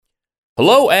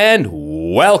Hello and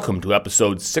welcome to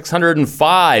episode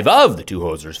 605 of the Two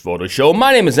Hosers Photo Show.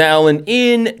 My name is Alan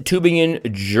in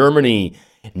Tübingen, Germany.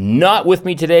 Not with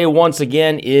me today once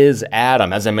again is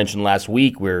Adam. As I mentioned last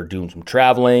week, we're doing some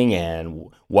traveling and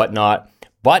whatnot,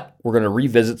 but we're going to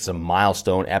revisit some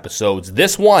milestone episodes.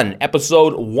 This one,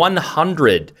 episode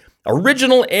 100.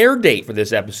 Original air date for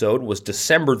this episode was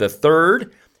December the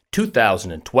 3rd,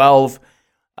 2012.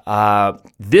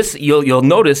 You'll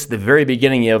notice the very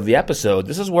beginning of the episode,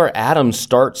 this is where Adam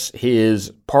starts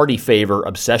his party favor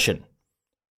obsession.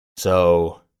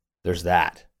 So there's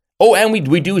that. Oh, and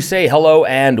we do say hello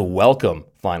and welcome,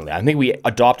 finally. I think we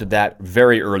adopted that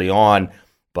very early on,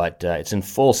 but it's in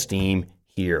full steam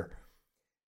here.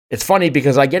 It's funny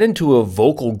because I get into a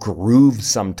vocal groove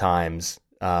sometimes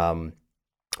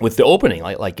with the opening.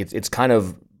 Like it's kind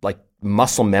of like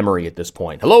muscle memory at this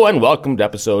point. Hello and welcome to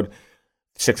episode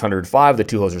 605, the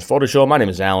Two Hosers Photo Show. My name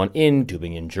is Alan in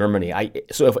Tübingen, Germany.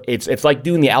 It's like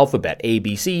doing the alphabet, A,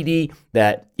 B, C, D,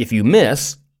 that if you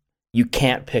miss, you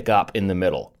can't pick up in the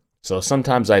middle. So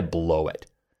sometimes I blow it.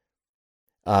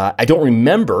 I don't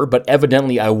remember, but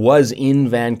evidently I was in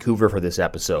Vancouver for this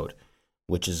episode,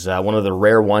 which is one of the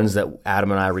rare ones that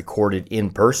Adam and I recorded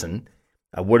in person.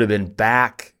 I would have been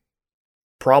back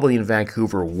probably in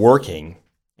Vancouver working,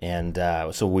 and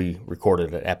so we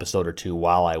recorded an episode or two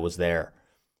while I was there.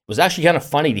 It was actually kind of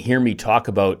funny to hear me talk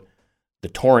about the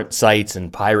torrent sites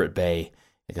in Pirate Bay,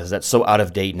 because that's so out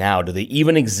of date now. Do they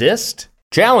even exist?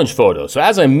 Challenge photos. So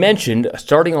as I mentioned,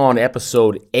 starting on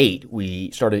episode 8,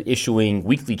 we started issuing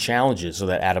weekly challenges so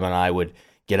that Adam and I would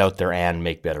get out there and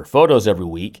make better photos every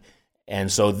week.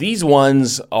 And so these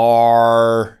ones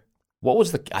are,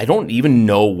 I don't even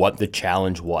know what the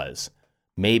challenge was.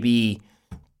 Maybe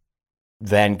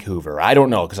Vancouver. I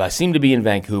don't know, because I seem to be in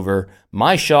Vancouver.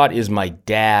 My shot is my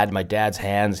dad's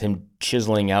hands, him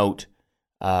chiseling out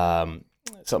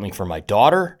something for my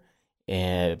daughter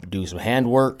and do some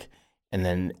handwork. And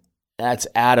then that's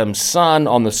Adam's son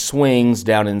on the swings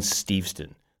down in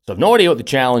Steveston. So I have no idea what the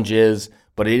challenge is,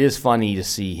 but it is funny to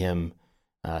see him,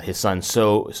 his son,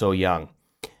 so young.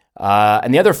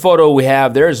 And the other photo we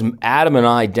have, there's Adam and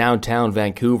I downtown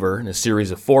Vancouver in a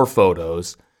series of 4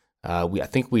 photos. I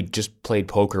think we just played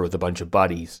poker with a bunch of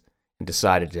buddies and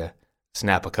decided to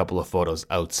snap a couple of photos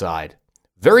outside.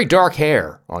 Very dark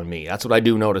hair on me. That's what I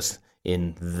do notice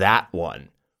in that one.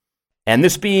 And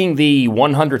this being the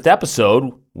 100th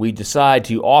episode, we decide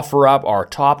to offer up our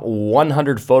top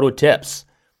 100 photo tips,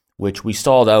 which we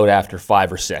stalled out after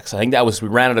 5 or 6. I think we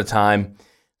ran out of time.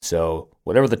 So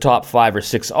whatever the top 5 or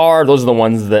 6 are, those are the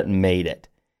ones that made it.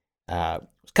 Kind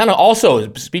of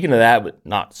also, speaking of that, but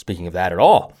not speaking of that at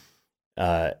all,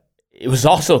 it was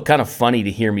also kind of funny to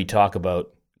hear me talk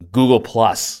about Google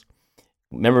Plus.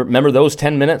 Remember those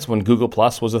 10 minutes when Google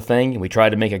Plus was a thing and we tried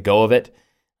to make a go of it?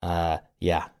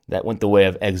 Yeah, that went the way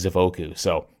of Exavoku.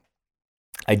 So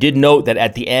I did note that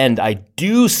at the end, I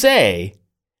do say,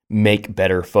 make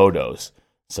better photos.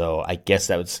 So I guess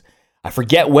I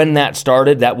forget when that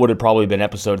started. That would have probably been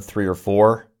episode 3 or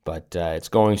 4, but it's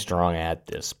going strong at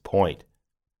this point.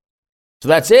 So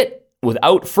that's it.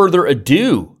 Without further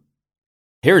ado,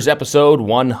 here's episode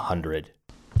 100.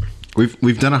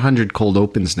 We've done 100 cold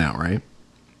opens now, right?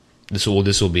 This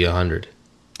will be 100.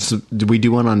 So did we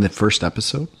do one on the first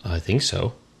episode? I think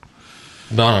so.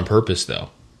 Not on purpose, though.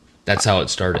 That's how it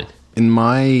started. In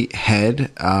my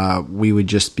head, we would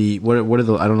just be what are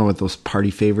the, I don't know what those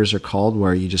party favors are called,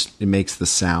 where it makes the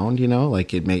sound,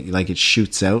 like it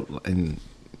shoots out, and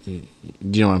do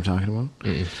you know what I'm talking about?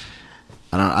 Mm-mm.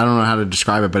 I don't know how to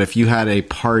describe it, but if you had a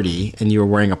party and you were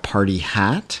wearing a party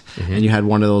hat, mm-hmm. and you had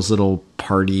one of those little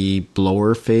party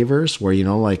blower favors where,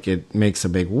 like it makes a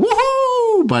big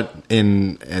woohoo, but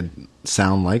in a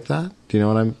sound like that. Do you know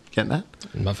what I'm getting at?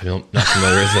 I'm not familiar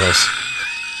with those.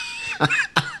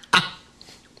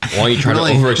 Why don't you try to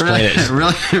over-explain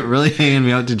it? Really hanging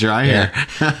me out to dry here.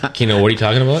 Kino, what are you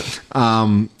talking about?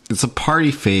 It's a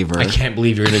party favor. I can't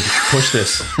believe you're going to push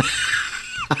this.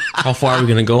 How far are we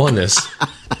going to go on this?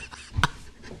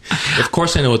 Of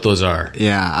course I know what those are.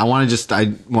 Yeah, I want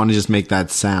to just make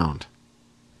that sound.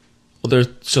 Well,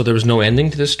 there was no ending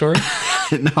to this story?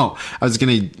 No, I was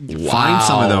going to find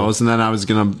some of those, and then I was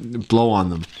going to blow on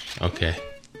them. Okay.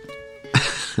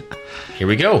 Here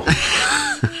we go.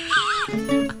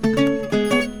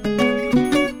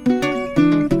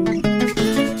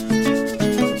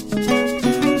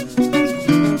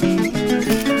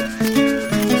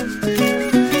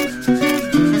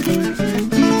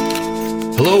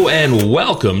 Hello and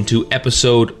welcome to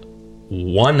episode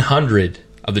 100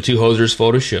 of the Two Hosers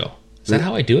Photo Show. Is that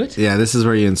how I do it? Yeah, this is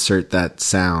where you insert that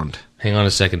sound. Hang on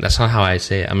a second. That's not how I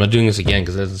say it. I'm not doing this again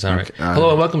because it doesn't sound right. Hello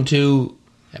and welcome to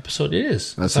episode. It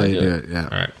is. That's how you do it. Yeah.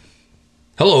 All right.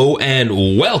 Hello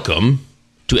and welcome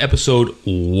to episode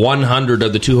 100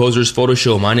 of the Two Hosers Photo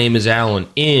Show. My name is Alan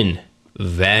in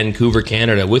Vancouver,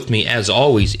 Canada. With me, as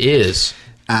always, is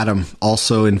Adam,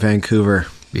 also in Vancouver.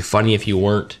 Be funny if you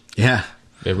weren't. Yeah.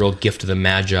 A real gift of the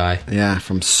Magi. Yeah,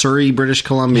 from Surrey, British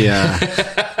Columbia.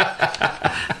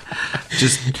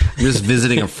 just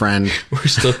visiting a friend. We're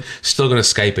still going to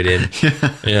Skype it in.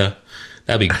 Yeah.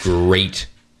 That'd be great.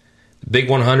 Big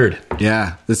 100.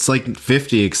 Yeah, it's like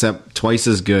 50, except twice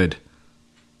as good.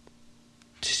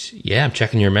 Yeah, I'm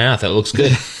checking your math. That looks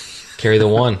good. Carry the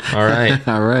one. All right.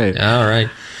 All right.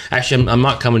 Actually, I'm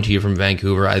not coming to you from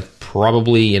Vancouver. I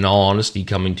probably, in all honesty,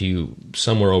 coming to you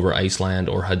somewhere over Iceland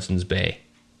or Hudson's Bay.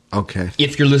 Okay.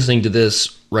 If you're listening to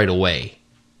this right away.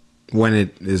 When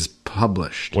it is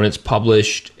published. When it's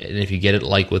published, and if you get it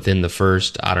like within the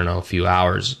first, I don't know, a few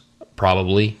hours,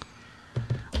 probably.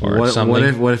 Or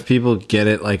something. What if people get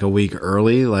it like a week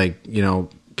early? Like, you know,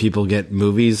 people get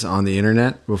movies on the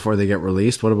internet before they get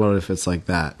released. What about if it's like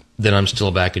that? Then I'm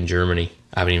still back in Germany.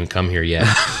 I haven't even come here yet.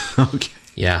 Okay.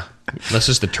 Yeah. Unless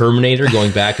it's the Terminator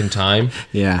going back in time.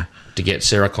 Yeah. To get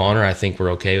Sarah Connor, I think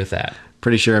we're okay with that.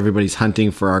 Pretty sure everybody's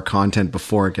hunting for our content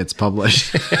before it gets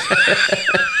published.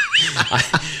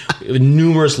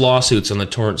 Numerous lawsuits on the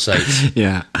torrent sites.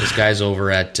 Yeah. This guy's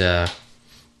over at,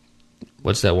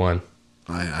 what's that one?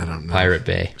 I don't know. Pirate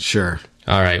Bay. Sure.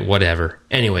 All right, whatever.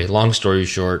 Anyway, long story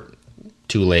short,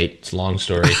 too late. It's a long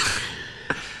story.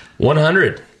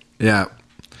 100. Yeah.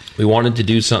 We wanted to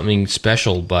do something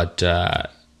special, but...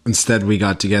 Instead, we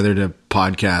got together to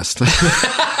podcast.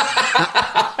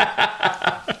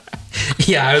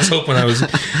 Yeah, I was hoping I was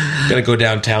going to go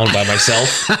downtown by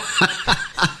myself.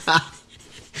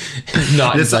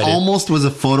 Not This invited. almost was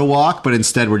a photo walk, but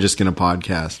instead we're just going to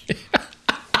podcast.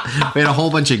 We had a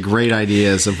whole bunch of great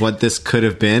ideas of what this could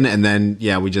have been, and then,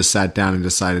 yeah, we just sat down and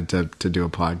decided to do a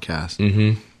podcast.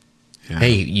 Mm-hmm. Yeah.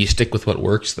 Hey, you stick with what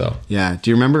works, though. Yeah. Do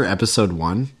you remember episode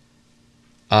 1?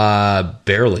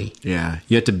 Barely. Yeah.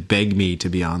 You had to beg me to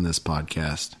be on this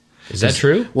podcast. Is that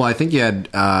true? Well, I think you had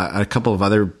a couple of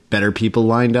other better people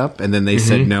lined up, and then they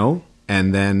said no.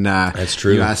 And then That's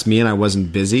true. You asked me, and I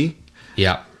wasn't busy.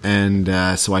 Yeah. And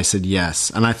so I said yes.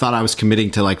 And I thought I was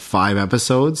committing to like 5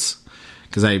 episodes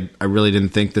because I really didn't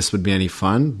think this would be any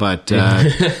fun. But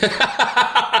turns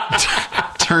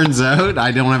out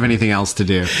I don't have anything else to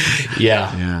do.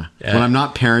 Yeah. Yeah. When I'm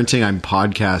not parenting, I'm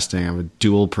podcasting. I have a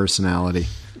dual personality.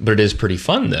 But it is pretty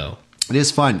fun, though. It is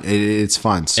fun. It's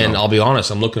fun. So. And I'll be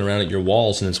honest, I'm looking around at your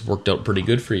walls, and it's worked out pretty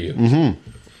good for you.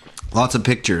 Mm-hmm. Lots of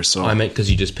pictures. So I meant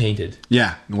because you just painted.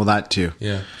 Yeah. Well, that too.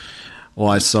 Yeah.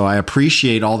 Well, so I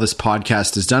appreciate all this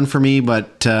podcast has done for me,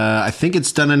 but I think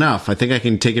it's done enough. I think I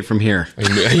can take it from here.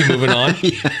 Are you moving on?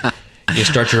 Yeah. You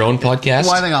start your own podcast?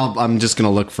 Well, I think I'm just going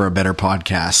to look for a better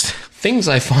podcast. Things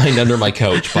I Find Under My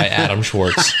Couch by Adam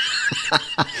Schwartz.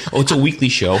 Oh, it's a weekly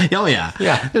show. Oh, yeah.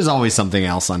 Yeah. There's always something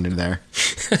else under there.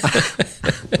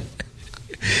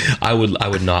 I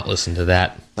would not listen to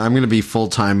that. I'm going to be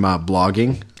full-time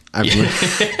blogging.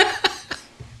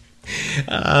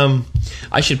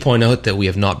 I should point out that we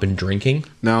have not been drinking.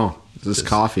 No, this is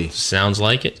coffee. Sounds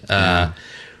like it.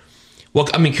 Well,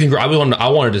 I mean, I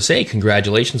wanted to say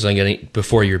congratulations on getting,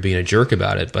 before you're being a jerk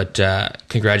about it, but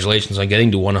congratulations on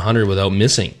getting to 100 without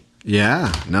missing.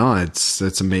 Yeah, no,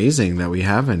 it's amazing that we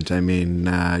haven't. I mean,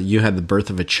 you had the birth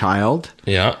of a child.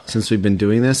 Yeah. Since we've been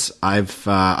doing this, I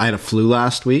had a flu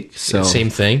last week. So same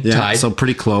thing. Yeah, Tied. so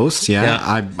pretty close.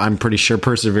 Yeah. I'm pretty sure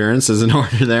perseverance is in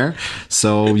order there.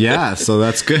 So yeah, so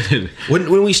that's good.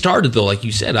 When we started, though, like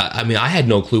you said, I mean, I had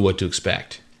no clue what to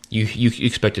expect. You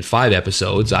expected 5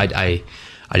 episodes. I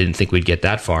didn't think we'd get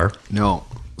that far. No,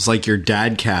 it's like your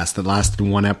dad cast that lasted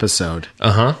 1 episode.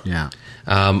 Uh huh. Yeah.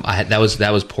 That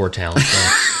was poor talent.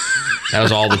 That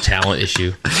was all the talent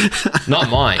issue, not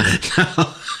mine.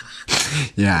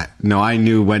 Yeah. No, I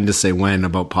knew when to say when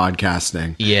about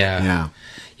podcasting. Yeah.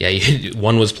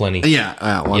 One was plenty.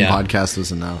 Yeah. One podcast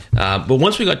was enough. But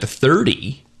once we got to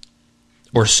 30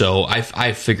 or so,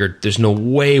 I figured there's no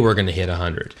way we're going to hit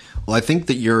 100. Well, I think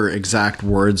that your exact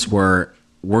words were,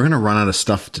 we're going to run out of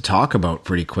stuff to talk about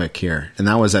pretty quick here. And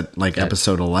that was at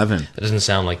episode 11. That doesn't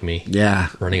sound like me. Yeah.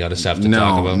 Running out of stuff to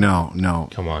talk about. No.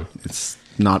 Come on. It's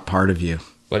not part of you.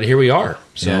 But here we are.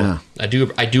 So Yeah. I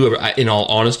do, in all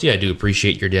honesty, I do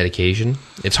appreciate your dedication.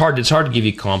 It's hard to give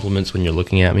you compliments when you're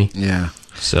looking at me. Yeah.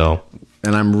 So.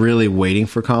 And I'm really waiting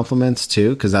for compliments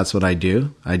too, because that's what I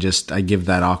do. I give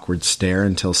that awkward stare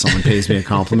until someone pays me a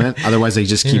compliment. Otherwise, I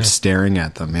just keep staring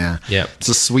at them. Yeah. Yeah. It's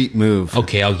a sweet move.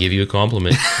 Okay, I'll give you a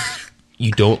compliment.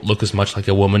 you don't look as much like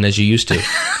a woman as you used to.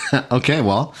 Okay,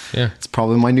 well, Yeah. it's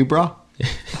probably my new bra.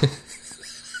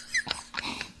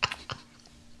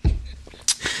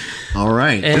 All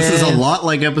right. This is a lot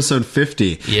like episode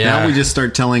 50. Yeah. Now we just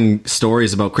start telling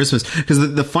stories about Christmas.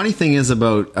 Because the funny thing is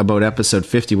about episode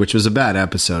 50, which was a bad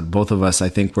episode. Both of us, I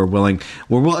think, I'm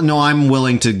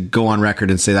willing to go on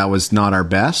record and say that was not our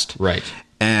best. Right.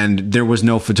 And there was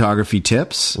no photography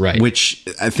tips. Right. Which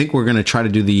I think we're going to try to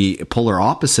do the polar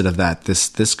opposite of that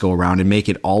this go around and make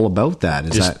it all about that.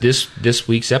 This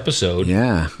week's episode,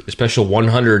 Yeah. a special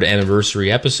 100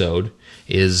 anniversary episode,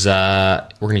 is we're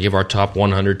going to give our top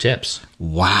 100 tips.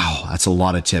 Wow. That's a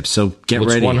lot of tips. So get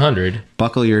What's ready. 100?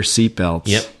 Buckle your seatbelts.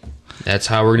 Yep. That's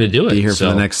how we're going to do it. Be here for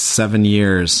the next 7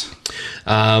 years.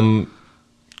 Well,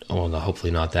 no,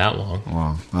 hopefully not that long.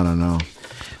 Well, I don't know.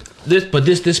 This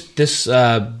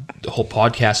whole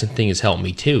podcasting thing has helped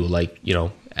me too. Like,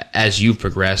 as you've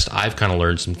progressed, I've kind of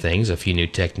learned some things, a few new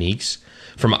techniques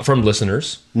from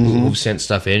listeners who've sent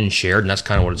stuff in and shared, and that's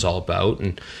kind of what it's all about.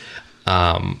 And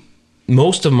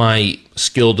most of my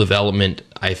skill development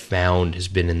I found has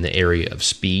been in the area of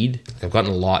speed. I've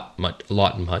gotten a lot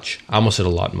much. I almost said a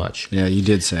lot much. Yeah, you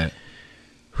did say it.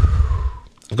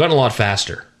 I've gotten a lot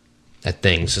faster at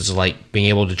things. It's like being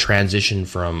able to transition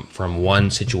from one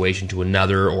situation to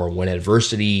another, or when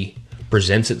adversity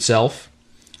presents itself,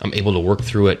 I'm able to work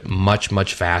through it much,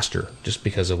 much faster just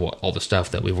because of all the stuff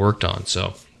that we've worked on.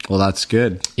 So, Well, that's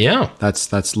good. yeah.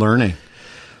 That's learning.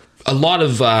 A lot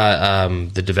of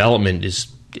the development is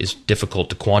difficult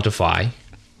to quantify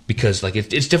because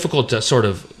it's difficult to sort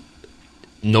of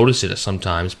notice it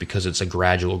sometimes because it's a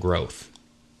gradual growth.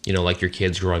 Like your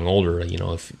kids growing older,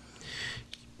 if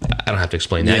I don't have to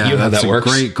explain that. You know how that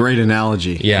works. Great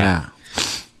analogy. Yeah.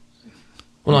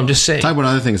 Well, I'm just saying. Talk about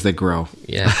other things that grow.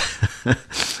 Yeah.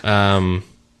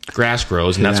 Grass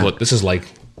grows, and that's Yeah. what this is like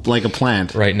Like a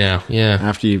plant. right now. Yeah.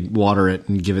 After you water it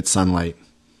and give it sunlight.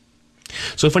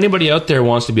 So if anybody out there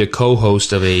wants to be a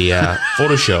co-host of a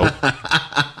photo show,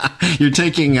 You're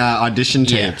taking audition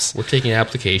tapes. we're taking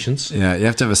applications. Yeah, you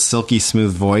have to have a silky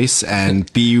smooth voice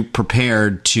and be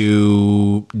prepared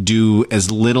to do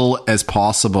as little as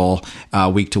possible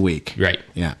week to week. Right.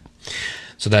 Yeah.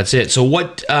 So that's it. So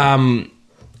what have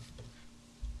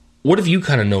you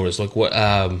kind of noticed? Like what?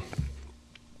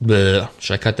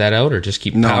 Should I cut that out or just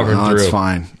keep powering No, through? it's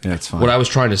fine. Yeah, it's fine. What I was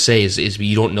trying to say is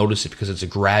you don't notice it because it's a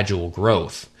gradual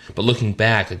growth. But looking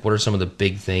back, like what are some of the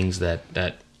big things that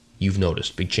you've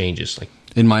noticed, big changes, like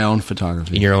in my own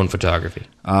photography. in your own photography?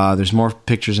 There's more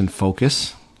pictures in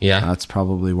focus. Yeah. That's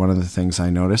probably one of the things I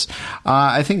notice.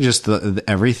 I think just the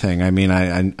everything. I mean,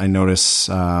 I notice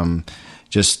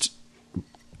just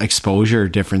exposure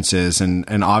differences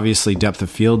and obviously depth of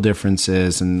field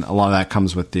differences, and a lot of that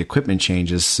comes with the equipment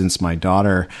changes. Since my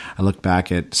daughter, I look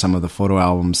back at some of the photo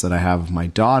albums that I have of my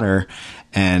daughter,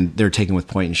 and they're taken with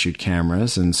point and shoot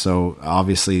cameras. And so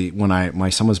obviously when my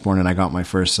son was born and I got my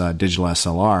first digital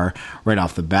SLR, right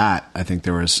off the bat, I think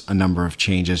there was a number of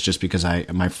changes just because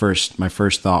my first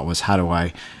thought was, how do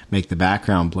I make the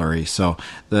background blurry? So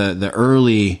the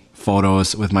early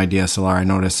photos with my DSLR, I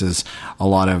notice is a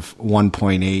lot of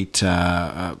 1.8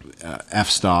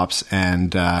 f-stops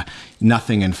and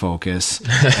nothing in focus.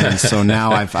 And so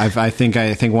now I think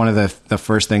one of the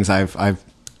first things I've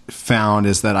found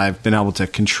is that I've been able to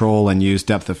control and use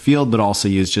depth of field, but also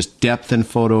use just depth in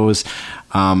photos.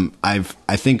 I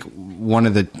think one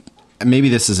of the, maybe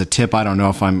this is a tip, I don't know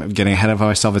if I'm getting ahead of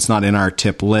myself, it's not in our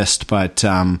tip list, but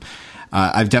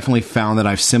I've definitely found that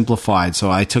I've simplified.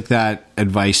 So I took that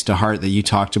advice to heart that you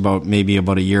talked about maybe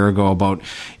about a year ago about,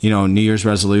 New Year's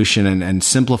resolution and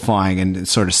simplifying and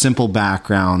sort of simple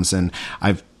backgrounds. And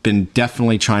I've been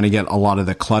definitely trying to get a lot of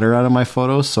the clutter out of my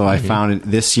photos. So I found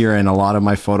this year in a lot of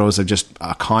my photos of just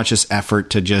a conscious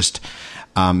effort to just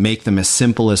make them as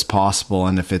simple as possible.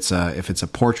 And if it's a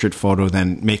portrait photo,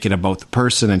 then make it about the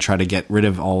person and try to get rid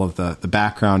of all of the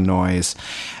background noise.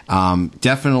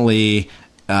 Definitely,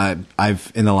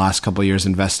 I've in the last couple of years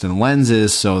invested in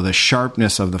lenses, so the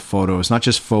sharpness of the photo is not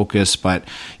just focus, but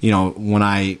when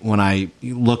I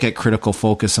look at critical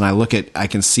focus and I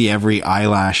can see every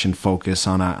eyelash in focus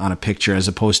on a picture, as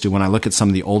opposed to when I look at some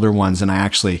of the older ones and I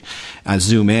actually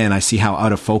zoom in, I see how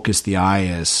out of focus the eye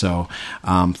is. So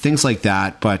things like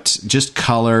that, but just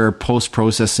color, post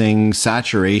processing,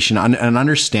 saturation, an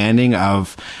understanding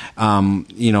of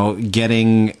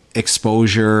getting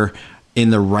exposure in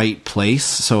the right place.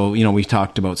 So, we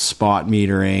talked about spot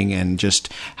metering and just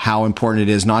how important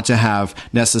it is not to have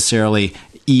necessarily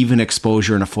even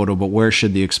exposure in a photo, but where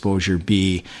should the exposure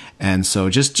be? And so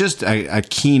just a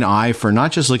keen eye for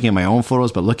not just looking at my own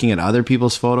photos, but looking at other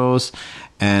people's photos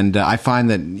And I find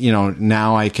that,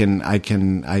 now I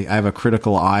have a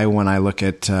critical eye when I look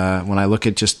at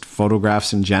just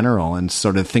photographs in general and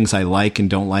sort of things I like and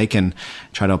don't like and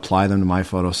try to apply them to my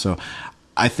photos. So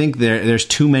I think there's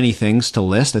too many things to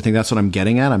list. I think that's what I'm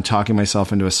getting at. I'm talking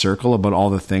myself into a circle about all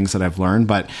the things that I've learned,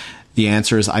 but the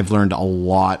answer is I've learned a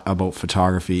lot about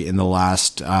photography in the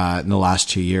last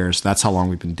 2 years. That's how long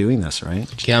we've been doing this,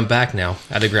 right? Okay, I'm back now.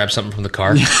 I had to grab something from the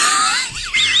car.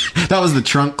 That was the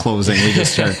trunk closing we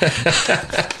just heard.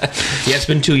 Yeah, it's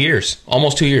been 2 years,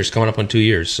 almost 2 years, coming up on 2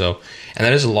 years. So, and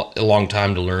that is a long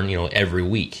time to learn. Every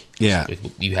week. Yeah,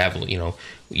 you have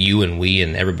you and we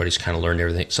and everybody's kind of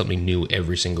learned something new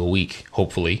every single week.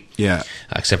 Hopefully, yeah,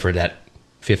 except for that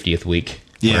 50th week.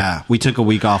 Yeah, we took a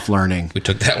week off learning. We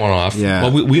took that one off. Yeah.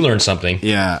 Well, we learned something.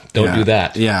 Yeah. Don't do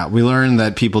that. Yeah, we learned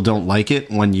that people don't like it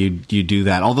when you do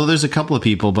that. Although there's a couple of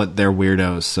people, but they're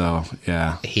weirdos, so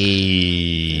yeah.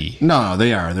 No,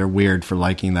 they are. They're weird for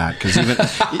liking that, because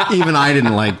even I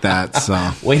didn't like that,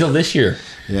 so. Wait till this year.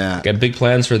 Yeah. Got big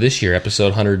plans for this year, episode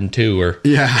 102 or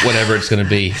whatever it's going to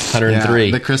be, 103.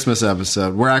 Yeah, the Christmas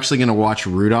episode. We're actually going to watch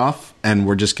Rudolph, and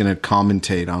we're just going to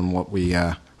commentate on what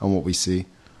we see.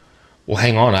 Well,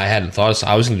 hang on. I hadn't thought of.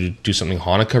 I was going to do something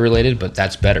Hanukkah related, but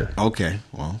that's better. Okay,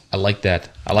 well, I like that.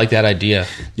 I like that idea.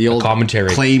 The old commentary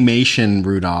claymation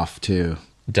Rudolph too.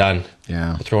 Done.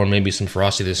 Yeah. We'll throw in maybe some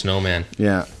Frosty the Snowman.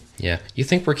 Yeah. Yeah. You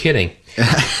think we're kidding?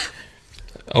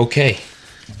 Okay.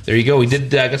 There you go. We did.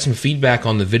 Got some feedback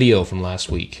on the video from last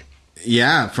week.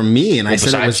 Yeah, from me, and I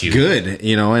said it was good,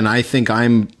 and I think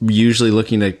I'm usually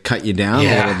looking to cut you down a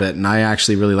little bit, and I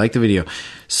actually really like the video.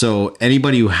 So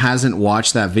anybody who hasn't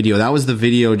watched that video, that was the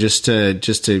video just to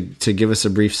give us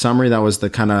a brief summary. That was the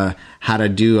kind of how to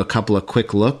do a couple of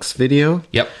quick looks video.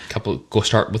 Yep, go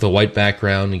start with a white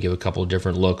background and give a couple of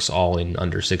different looks, all in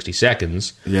under 60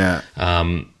 seconds. Yeah.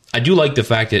 I do like the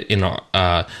fact that in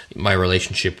my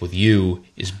relationship with you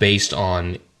is based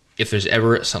on, if there's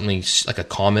ever something like a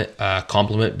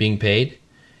compliment being paid,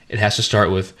 it has to start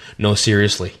with "no,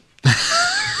 seriously,"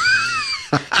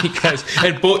 because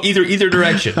either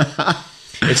direction,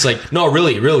 it's like, "No,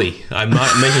 really, I'm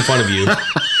not making fun of you.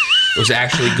 It was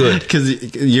actually good."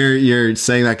 Because you're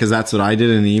saying that because that's what I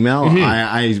did in an email. Mm-hmm.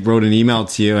 I wrote an email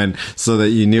to you, and so that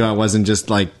you knew I wasn't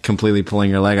just like completely pulling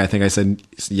your leg. I think I said,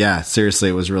 "Yeah, seriously,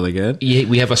 it was really good." Yeah,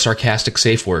 we have a sarcastic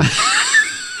safe word.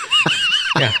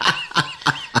 Yeah.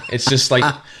 It's just like,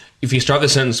 if you start the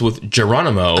sentence with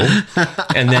Geronimo,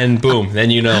 and then boom, then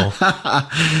you know.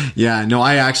 Yeah, no,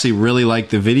 I actually really liked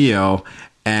the video,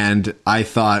 and I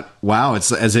thought, wow,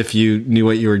 it's as if you knew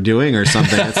what you were doing or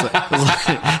something.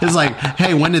 It's like,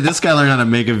 hey, when did this guy learn how to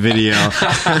make a video?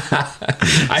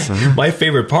 My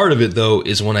favorite part of it, though,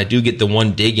 is when I do get the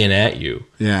one dig in at you.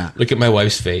 Yeah. Look at my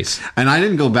wife's face. And I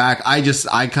didn't go back. I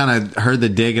kind of heard the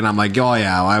dig, and I'm like, oh,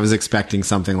 yeah, I was expecting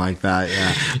something like that.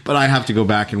 Yeah. But I have to go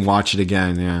back and watch it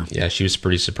again. Yeah. Yeah, she was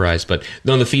pretty surprised. But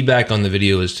no, the feedback on the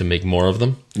video is to make more of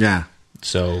them. Yeah.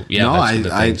 So yeah,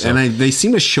 no, they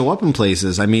seem to show up in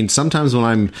places. I mean, sometimes when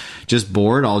I'm just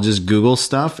bored, I'll just Google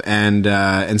stuff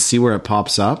and see where it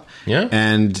pops up. Yeah,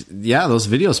 and yeah, those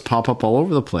videos pop up all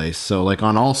over the place. So like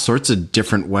on all sorts of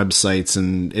different websites,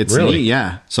 and it's really neat.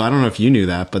 Yeah. So I don't know if you knew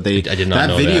that, but I did not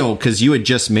know video, because you had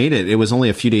just made it. It was only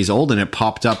a few days old, and it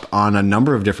popped up on a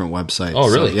number of different websites. Oh,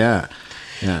 really? So, yeah.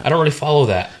 Yeah. I don't really follow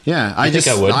that. Yeah, I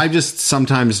just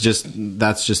sometimes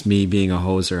that's just me being a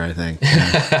hoser, I think.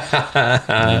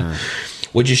 Yeah.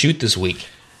 What'd you shoot this week?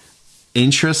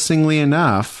 Interestingly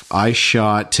enough, I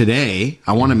shot today.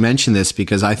 I want to mention this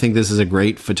because I think this is a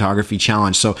great photography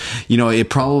challenge. So, it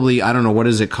probably, I don't know, what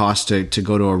does it cost to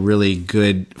go to a really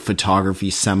good photography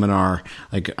seminar?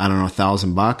 Like, I don't know,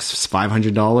 $1,000,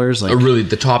 $500? Like, really,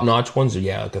 the top notch ones are,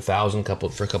 like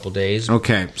 $1,000 for a couple days.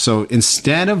 Okay. So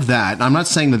instead of that, I'm not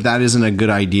saying that isn't a good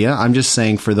idea. I'm just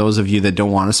saying for those of you that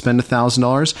don't want to spend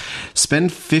 $1,000, spend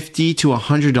 $50 to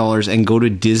 $100 and go to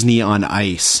Disney on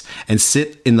Ice and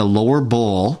sit in the lower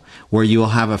bowl where you will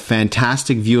have a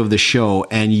fantastic view of the show,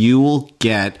 and you will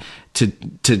get to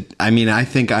I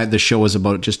think the show was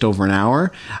about just over an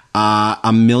hour,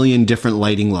 a million different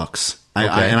lighting looks. Okay.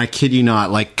 And I kid you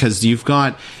not, like, because you've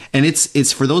got, and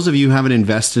it's for those of you who haven't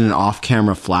invested in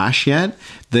off-camera flash yet,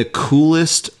 the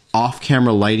coolest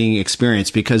off-camera lighting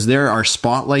experience, because there are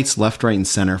spotlights left, right, and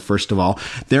center. First of all,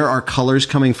 there are colors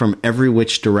coming from every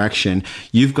which direction.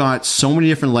 You've got so many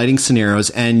different lighting scenarios,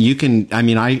 and you can,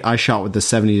 I shot with the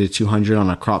 70 to 200 on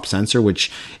a crop sensor,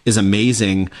 which is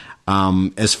amazing.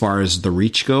 as far as the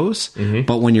reach goes.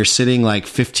 But when you're sitting like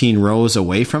 15 rows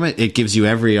away from it, it gives you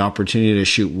every opportunity to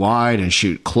shoot wide and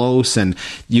shoot close. And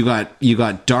you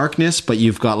got darkness, but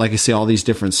you've got, like I say, all these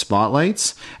different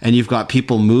spotlights, and you've got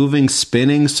people moving,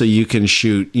 spinning, so you can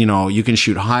shoot, you can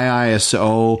shoot high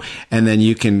ISO, and then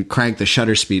you can crank the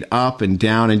shutter speed up and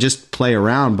down and just play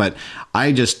around. But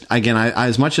I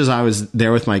as much as I was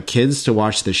there with my kids to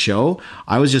watch the show,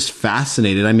 I was just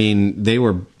fascinated. I mean, they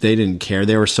didn't care.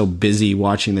 They were so busy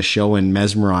watching the show and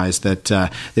mesmerized that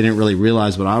they didn't really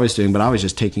realize what I was doing, but I was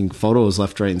just taking photos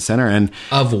left, right, and center. And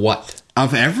of what?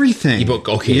 Of everything.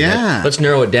 Okay, yeah. Let's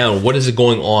narrow it down. What is it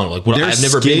going on? Like, I've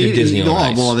never been to Disney on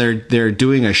Ice. Well, they're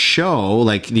doing a show,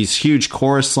 like these huge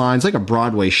chorus lines, like a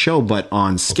Broadway show, but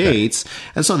on skates. Okay.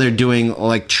 And so they're doing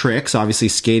like tricks, obviously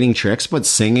skating tricks, but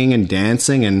singing and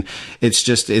dancing, and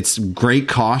it's great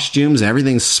costumes.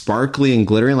 Everything's sparkly and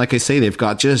glittering. Like I say, they've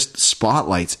got just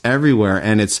spotlights everywhere,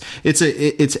 and it's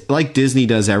like Disney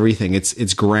does everything.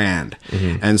 It's grand.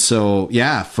 And so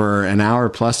yeah, for an hour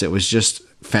plus, it was just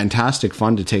fantastic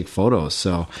fun to take photos.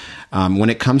 So when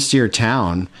it comes to your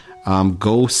town,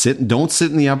 don't sit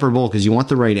in the upper bowl, because you want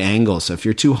the right angle. So if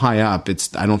you're too high up,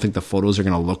 I don't think the photos are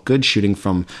going to look good shooting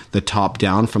from the top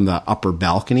down from the upper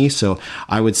balcony. So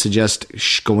I would suggest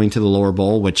going to the lower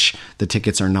bowl, which the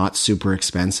tickets are not super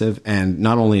expensive, and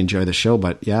not only enjoy the show,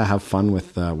 but yeah, have fun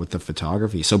with the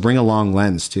photography. So bring a long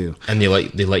lens too. And they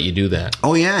let you do that.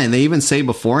 Oh yeah, and they even say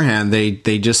beforehand, they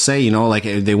just say, like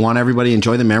they want everybody to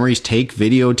enjoy the memories, take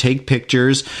video, take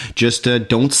pictures, just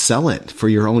don't sell it for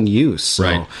your own use. So,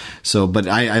 right. So, but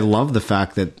I love the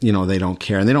fact that, they don't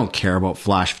care, and they don't care about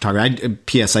flash photography.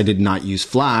 P.S. I did not use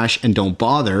flash, and don't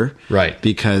bother. Right.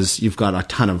 Because you've got a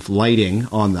ton of lighting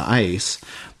on the ice.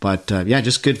 But yeah,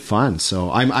 just good fun. So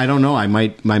I don't know. I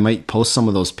might post some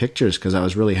of those pictures, because I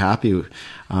was really happy.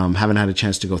 Haven't had a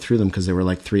chance to go through them because they were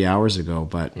like 3 hours ago.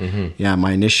 But yeah,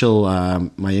 my initial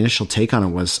take on it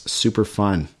was super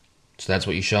fun. So that's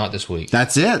what you shot this week.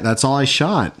 That's it. That's all I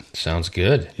shot. Sounds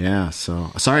good. Yeah.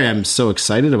 So sorry, I'm so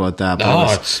excited about that.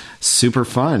 But it's super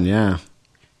fun. Yeah.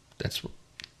 That's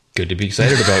good to be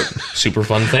excited about. Super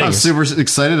fun things. I'm super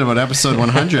excited about episode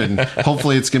 100. And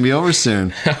hopefully it's going to be over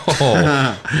soon.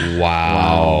 Oh,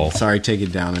 wow. Sorry, take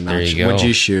it down a notch. There you go. What'd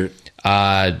you shoot?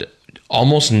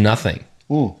 Almost nothing.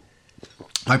 Ooh.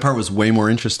 My part was way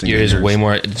more interesting. Yours is way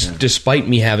more. Despite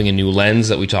me having a new lens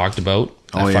that we talked about,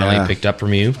 I finally picked up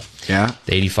from you. Yeah.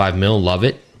 The 85 mil, love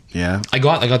it. Yeah. I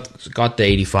got the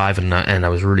 85 and I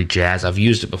was really jazzed. I've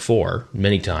used it before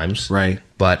many times. Right.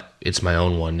 But it's my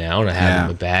own one now, and I have it in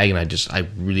my bag, and I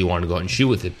really wanted to go out and shoot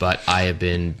with it, but I have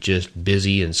been just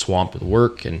busy and swamped with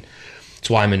work, and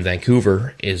that's why I'm in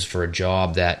Vancouver, is for a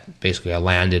job that basically I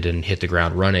landed and hit the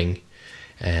ground running,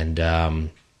 and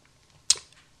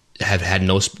have had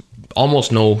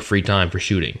almost no free time for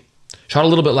shooting. Shot a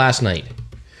little bit last night.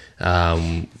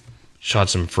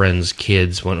 Shot some friends'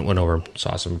 kids, went over,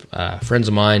 saw some friends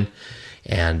of mine,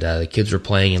 and the kids were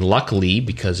playing, and luckily,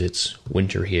 because it's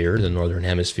winter here in the Northern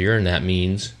Hemisphere, and that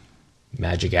means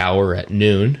magic hour at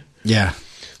noon. Yeah.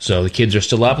 So the kids are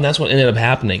still up, and that's what ended up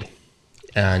happening.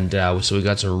 And so we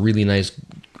got some really nice,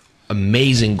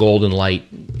 amazing golden light.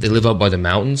 They live out by the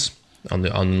mountains on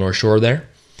the North Shore there.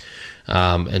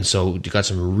 And so we got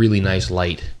some really nice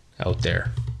light out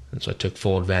there. And so I took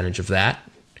full advantage of that,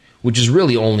 which is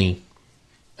really only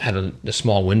had a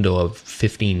small window of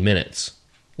 15 minutes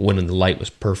when the light was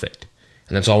perfect.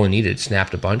 And that's all we needed. It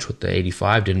snapped a bunch with the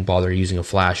 85, didn't bother using a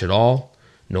flash at all.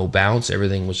 No bounce,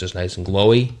 everything was just nice and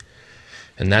glowy.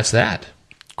 And that's that.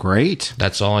 Great.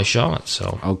 That's all I shot.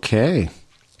 So okay.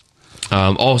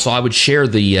 Also, I would share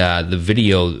the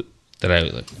video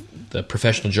that the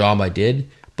professional job I did,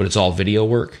 but it's all video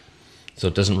work, so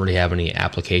it doesn't really have any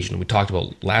application. We talked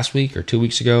about last week or 2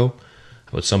 weeks ago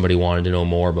about somebody wanted to know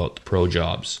more about the pro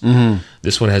jobs. Mm-hmm.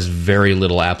 This one has very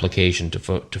little application to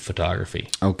photography.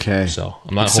 Okay. So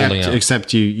I'm not holding up.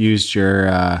 Except you used your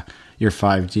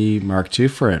 5D Mark II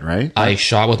for it, right? I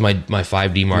shot with my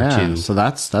 5D Mark II. So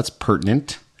that's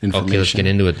pertinent information. Okay, let's get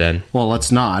into it then. Well,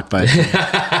 let's not, but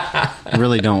I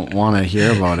really don't want to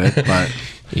hear about it, but...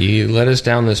 You led us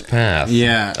down this path.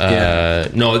 Yeah.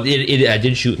 No, I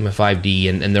did shoot with my 5D,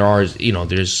 and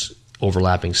there's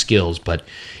overlapping skills, but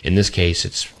in this case,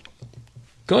 it's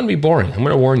going to be boring. I'm going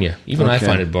to warn you. Even I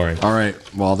find it boring. All right.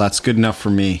 Well, that's good enough for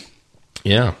me.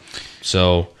 Yeah.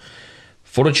 So,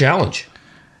 photo challenge.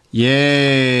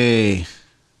 Yay.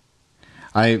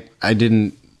 I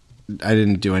didn't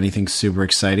do anything super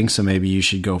exciting, so maybe you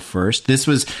should go first. This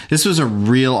was a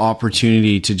real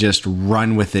opportunity to just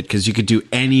run with it, because you could do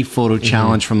any photo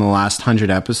challenge from the last 100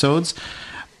 episodes.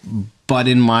 But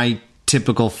in my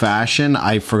typical fashion,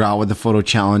 I forgot what the photo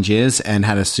challenge is and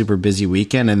had a super busy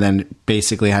weekend, and then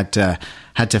basically had to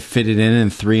fit it in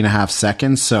 3.5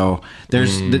 seconds. So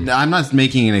I'm not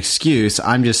making an excuse.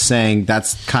 I'm just saying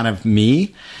that's kind of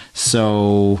me.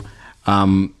 So,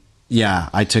 yeah,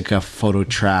 I took a photo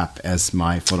trap as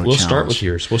my photo challenge.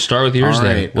 We'll start with yours All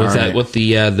then. right, With all that, right. with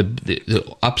the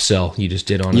upsell you just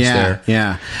did on us there.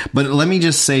 Yeah. But let me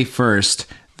just say first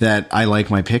that I like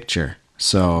my picture.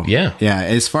 So Yeah.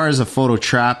 As far as a photo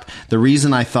trap, the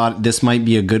reason I thought this might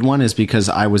be a good one is because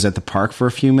I was at the park for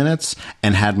a few minutes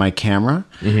and had my camera.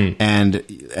 And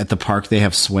at the park they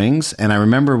have swings. And I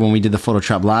remember when we did the photo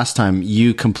trap last time,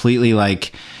 you completely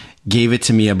gave it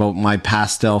to me about my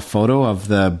pastel photo of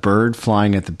the bird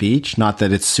flying at the beach. Not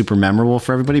that it's super memorable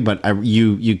for everybody, but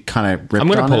you kind of ripped I'm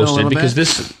going on to it a post it little because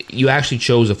bit. you actually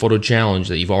chose a photo challenge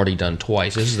that you've already done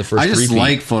twice. This is the first I just repeat.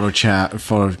 like photo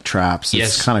traps.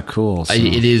 Yes. It's kind of cool. So.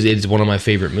 It's one of my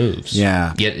favorite moves.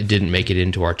 Yeah. Yet it didn't make it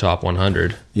into our top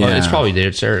 100. Yeah. Well, it's probably did.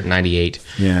 It's there at 98.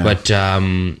 Yeah. But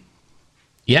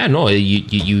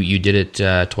you did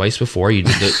it twice before. You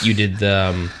did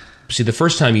the see the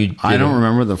first time you did I don't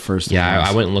remember the first time. Yeah,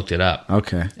 I went and looked it up.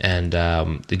 Okay. And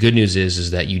the good news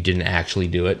is that you didn't actually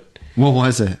do it. What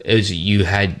was it? It was you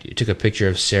took a picture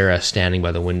of Sarah standing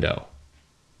by the window.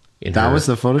 That was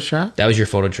the photo trap? That was your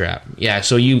photo trap. Yeah,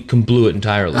 so you blew it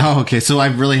entirely. Oh, okay. So I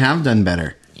really have done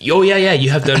better. Oh yeah, you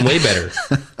have done way better.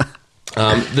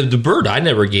 The bird, I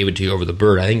never gave it to you over the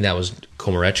bird. I think that was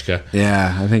Komarechka.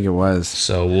 Yeah, I think it was.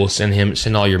 So we'll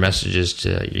send all your messages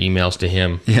your emails to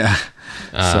him. Yeah.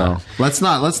 So let's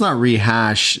not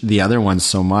rehash the other ones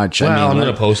so much. Well, I'm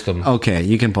going to post them. Okay,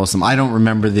 you can post them. I don't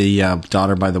remember the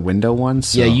daughter by the window one.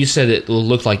 So. Yeah, you said it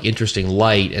looked like interesting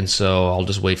light, and so I'll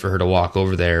just wait for her to walk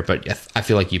over there. But I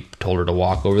feel like you told her to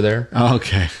walk over there. Oh,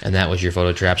 okay. And that was your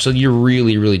photo trap. So you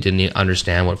really, really didn't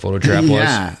understand what photo trap was.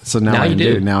 Yeah. So now I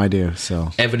do. Now I do.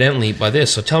 So evidently by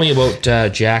this. So tell me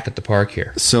about Jack at the park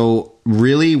here. So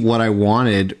really, what I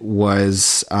wanted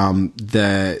was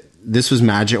this was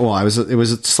magic. Well, it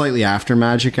was slightly after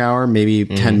magic hour, maybe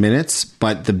 10 minutes,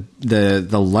 but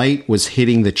the light was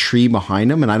hitting the tree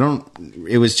behind him, and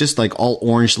it was just like all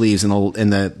orange leaves, and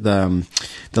the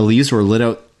leaves were lit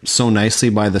out so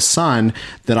nicely by the sun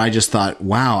that I just thought,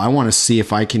 wow, I want to see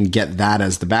if I can get that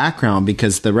as the background,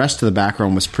 because the rest of the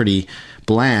background was pretty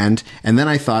bland. And then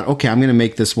I thought, okay, I'm going to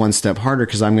make this one step harder,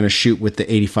 because I'm going to shoot with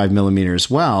the 85 millimeter as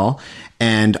well,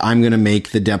 and I'm going to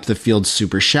make the depth of field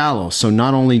super shallow. So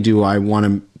not only do I want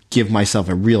to give myself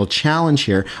a real challenge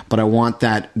here, but I want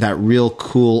that real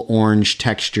cool orange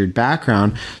textured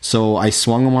background. So I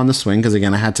swung him on the swing, because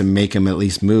again, I had to make him at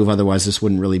least move, otherwise this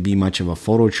wouldn't really be much of a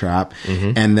photo trap.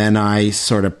 And then I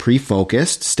sort of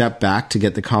pre-focused, stepped back to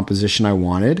get the composition I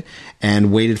wanted,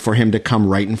 and waited for him to come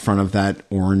right in front of that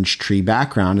orange tree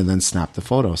background, and then snapped the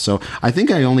photo. So I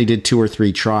think I only did 2 or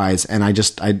 3 tries, and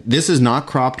this is not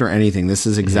cropped or anything. This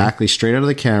is exactly straight out of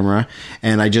the camera,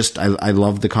 and I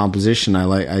love the composition.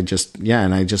 I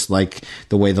just like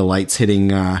the way the light's hitting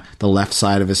the left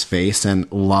side of his face,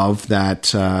 and love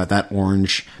that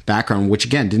orange background, which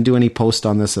again, didn't do any post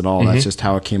on this at all. That's just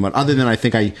how it came out. Other than I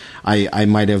think I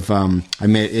might have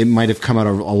it might have come out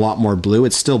a lot more blue.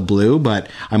 It's still blue, but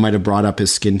I might have brought up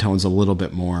his skin tones a little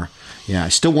bit more. Yeah, I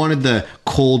still wanted the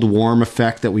cold warm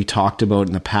effect that we talked about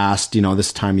in the past. You know,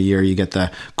 this time of year you get the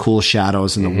cool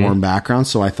shadows and the warm background,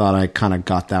 so I thought I kind of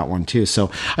got that one too. So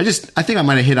I think I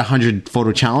might have hit 100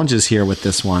 photo challenges here with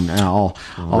this one, all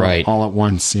at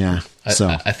once. Yeah.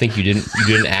 So I think you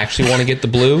didn't actually want to get the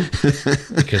blue,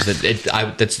 because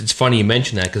it's funny you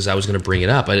mentioned that, because I was going to bring it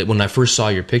up. When I first saw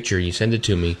your picture and you sent it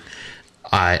to me,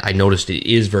 I noticed it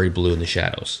is very blue in the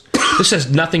shadows. This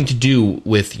has nothing to do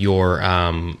with your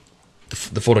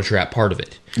the photo trap part of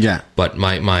it. Yeah. But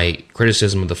my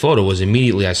criticism of the photo was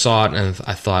immediately I saw it and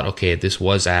I thought, okay, this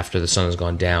was after the sun has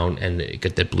gone down and it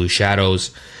got that blue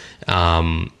shadows.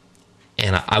 And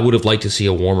I would have liked to see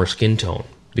a warmer skin tone,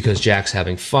 because Jack's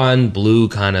having fun. Blue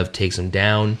kind of takes him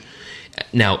down.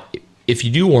 Now, if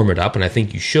you do warm it up, and I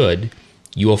think you should,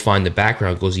 you will find the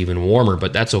background goes even warmer,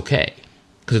 but that's okay,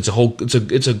 because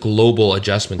it's a global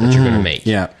adjustment that you're going to make.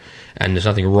 Yeah. And there's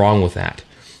nothing wrong with that.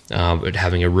 But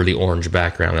having a really orange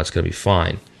background, that's going to be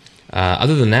fine.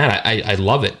 Other than that, I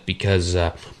love it, because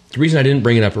the reason I didn't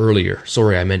bring it up earlier,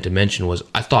 sorry, I meant to mention, was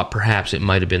I thought perhaps it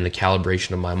might have been the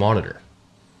calibration of my monitor.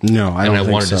 No, I don't and I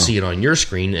think wanted so. to see it on your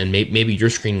screen, and maybe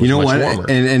your screen was You know much what? warmer.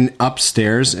 And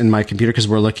upstairs in my computer, because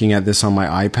we're looking at this on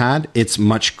my iPad, it's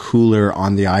much cooler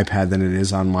on the iPad than it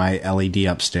is on my LED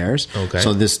upstairs. Okay.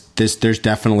 So there's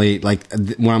definitely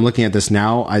when I'm looking at this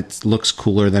now, it looks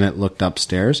cooler than it looked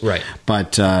upstairs. Right.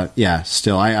 But yeah,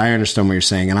 still, I understand what you're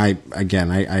saying, and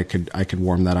I could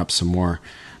warm that up some more.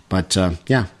 But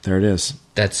yeah, there it is.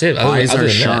 That's it. Eyes Other are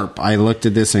than that- sharp. I looked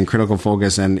at this in critical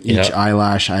focus, and each Yeah.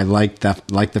 eyelash. I like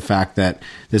the fact that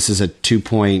this is a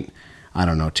 2.8.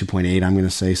 I'm going to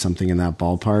say something in that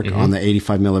ballpark Mm-hmm. on the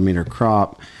 85 millimeter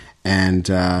crop, and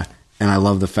I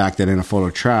love the fact that in a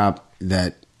photo trap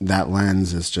that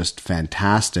lens is just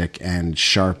fantastic and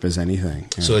sharp as anything.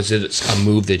 Yeah. So is it a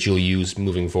move that you'll use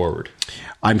moving forward?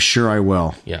 I'm sure I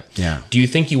will. Yeah. Yeah. Do you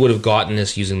think you would have gotten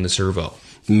this using the servo?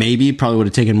 Maybe probably would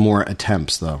have taken more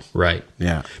attempts though. Right.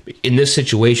 Yeah. In this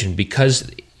situation, because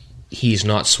he's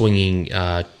not swinging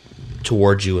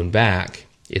towards you and back,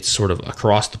 it's sort of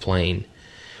across the plane.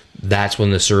 That's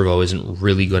when the servo isn't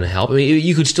really going to help. I mean,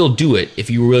 you could still do it if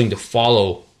you were willing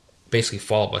to basically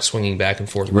follow by swinging back and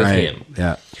forth with Right. him.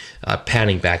 Yeah.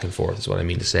 Panning back and forth is what I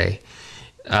mean to say.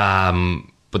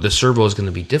 But the servo is going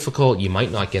to be difficult. You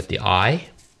might not get the eye.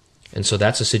 And so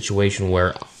that's a situation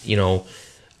where,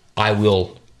 I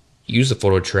will use the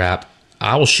photo trap.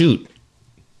 I will shoot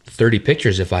 30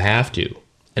 pictures if I have to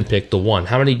and pick the one.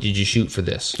 How many did you shoot for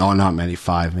this? Oh, not many.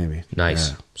 5 maybe. Nice.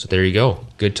 Yeah. So there you go.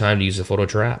 Good time to use the photo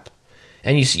trap.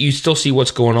 And you still see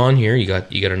what's going on here. You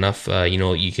got enough,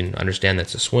 you can understand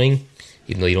that's a swing,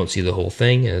 even though you don't see the whole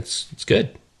thing. And it's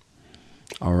good.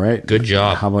 All right. Good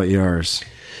job. How about yours?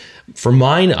 For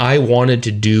mine, I wanted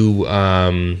to do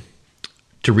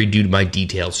to redo my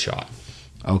details shot.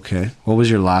 Okay. What was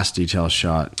your last detail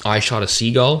shot? I shot a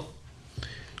seagull.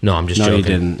 No, I'm just No, joking. you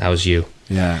didn't. That was you.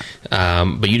 Yeah.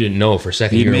 But you didn't know for a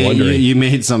second. You were You wondering.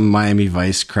 made some Miami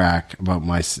Vice crack about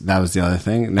that was the other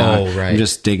thing. Now Oh, right. I'm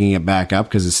just digging it back up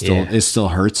because Yeah. it still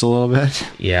hurts a little bit.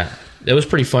 Yeah. It was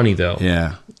pretty funny, though.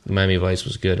 Yeah. Miami Vice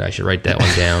was good. I should write that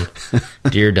one down.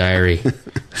 Dear Diary,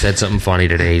 said something funny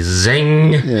today.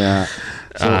 Zing! Yeah.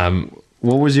 So,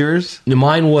 what was yours?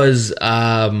 Mine was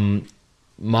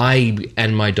my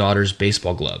and my daughter's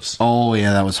baseball gloves. Oh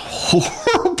yeah, that was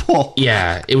horrible.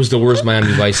 Yeah, it was the worst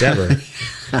Miami Vice ever.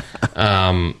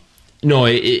 No,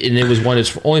 it was one.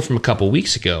 It's only from a couple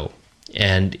weeks ago,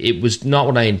 and it was not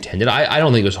what I intended. I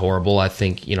don't think it was horrible. I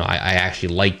think I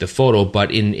actually liked the photo, but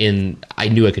I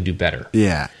knew I could do better.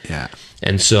 Yeah. Yeah.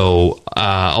 And so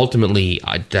ultimately,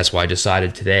 that's why I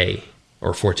decided today,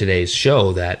 or for today's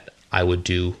show, that I would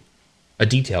do a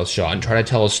detailed shot and try to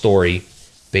tell a story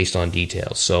based on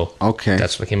details. So Okay.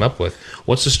 that's what I came up with.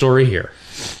 What's the story here?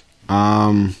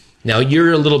 Now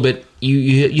you're a little bit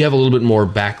you have a little bit more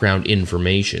background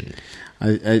information.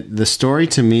 The story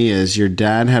to me is your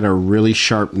dad had a really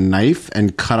sharp knife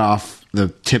and cut off the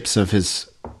tips of his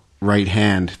right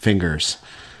hand fingers.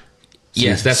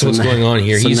 Yes, that's what's going on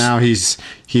here. So now he's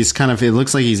kind of, it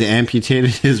looks like he's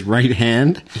amputated his right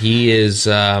hand. He is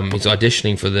he's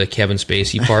auditioning for the Kevin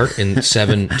Spacey part in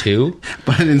 7-2.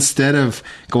 But instead of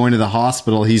going to the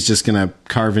hospital, he's just going to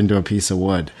carve into a piece of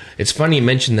wood. It's funny you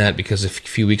mentioned that because a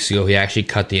few weeks ago he actually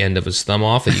cut the end of his thumb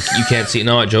off. You can't see.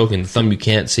 No, I'm not joking. The thumb you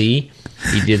can't see.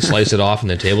 He did slice it off in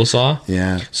the table saw.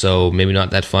 Yeah. So maybe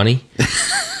not that funny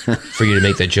for you to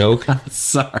make that joke.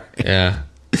 Sorry. Yeah.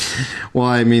 Well,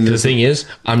 I mean, The thing is,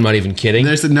 I'm not even kidding.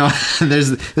 this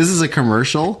is a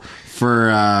commercial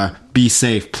for be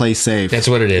safe, play safe. That's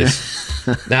what it is.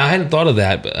 Now I hadn't thought of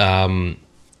that. But,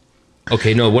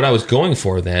 okay, no. What I was going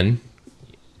for then,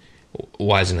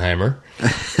 Weisenheimer,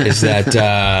 is that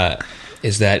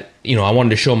I wanted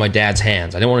to show my dad's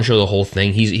hands. I didn't want to show the whole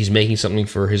thing. He's making something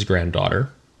for his granddaughter,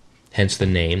 hence the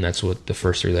name. That's what the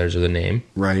first 3 letters of the name.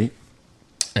 Right.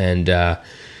 And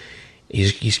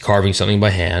he's carving something by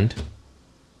hand.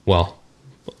 Well,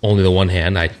 only the one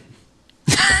hand.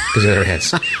 Because the other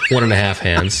hand's 1.5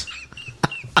 hands.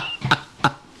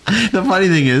 The funny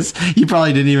thing is, you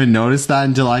probably didn't even notice that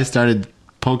until I started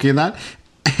poking that.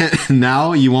 And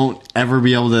now you won't ever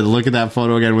be able to look at that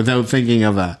photo again without thinking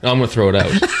of that. I'm gonna throw it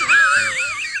out.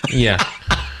 Yeah,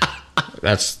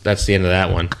 that's the end of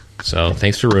that one. So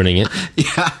thanks for ruining it.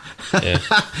 Yeah. Yeah.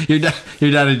 Your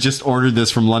dad had just ordered this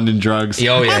from London Drugs.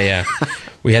 Oh yeah.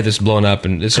 We had this blown up,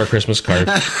 and it's our Christmas card.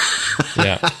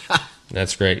 Yeah,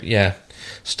 that's great. Yeah,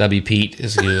 Stubby Pete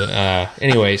is you.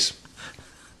 Anyways,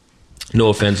 no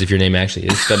offense if your name actually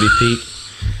is Stubby Pete.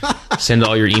 Send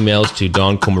all your emails to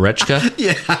Don Komarechka.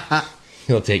 Yeah.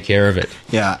 He'll take care of it.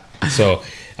 Yeah. So,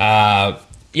 so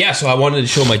I wanted to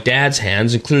show my dad's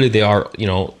hands, and clearly they are,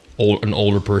 an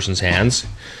older person's hands.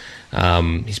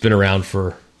 He's been around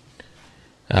for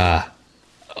a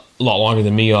lot longer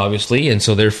than me, obviously, and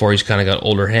so therefore he's kind of got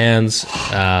older hands.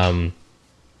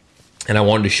 And I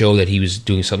wanted to show that he was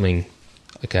doing something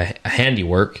like a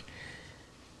handiwork.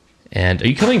 And are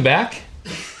you coming back?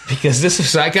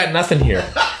 Because I got nothing here.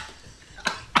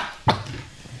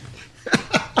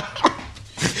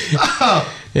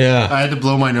 Yeah. I had to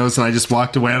blow my nose and I just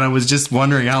walked away, and I was just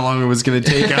wondering how long it was going to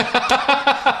take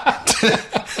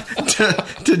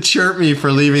to chirp me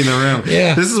for leaving the room.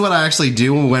 Yeah. This is what I actually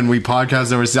do when we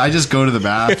podcast overseas. I just go to the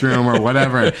bathroom or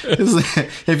whatever.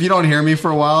 If you don't hear me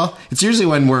for a while, it's usually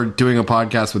when we're doing a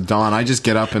podcast with Don. I just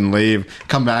get up and leave,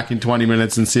 come back in 20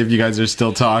 minutes and see if you guys are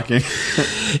still talking.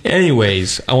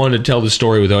 Anyways, I wanted to tell the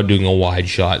story without doing a wide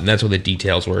shot, and that's what the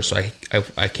details were. So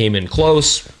I came in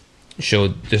close,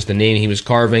 showed just the name he was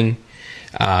carving,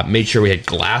 made sure we had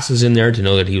glasses in there to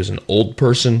know that he was an old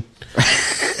person.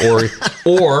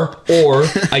 or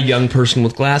a young person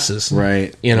with glasses,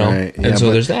 right? You know, right. and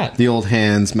so there's that. The old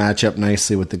hands match up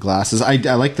nicely with the glasses. I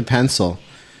like the pencil,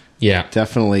 yeah,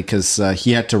 definitely, because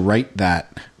he had to write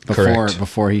that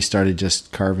before he started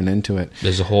just carving into it.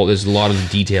 There's a lot of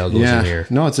detail goes in here.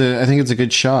 No, I think it's a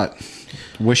good shot.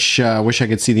 Wish I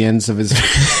could see the ends of his.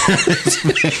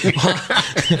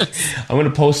 I'm going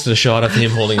to post a shot of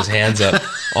him holding his hands up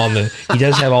on the. He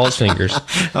does have all his fingers.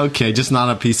 Okay, just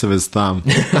not a piece of his thumb.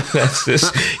 That's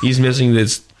this. He's missing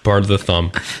this part of the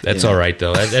thumb. That's all right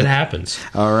though. That happens.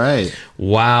 All right.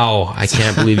 Wow, I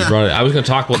can't believe you brought it. I was going to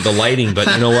talk about the lighting, but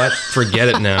you know what? Forget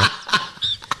it now.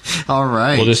 All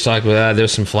right. We'll just talk about that.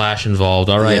 There's some flash involved.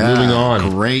 All right, moving on.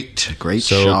 Great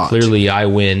so shot. Clearly I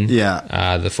win.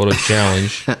 Yeah. The photo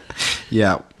challenge.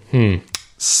 Yeah.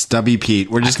 Stubby Pete.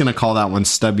 We're just going to call that one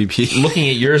Stubby Pete. Looking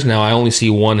at yours now, I only see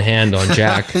one hand on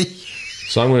Jack.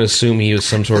 So I'm going to assume he was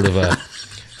some sort of a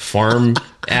farm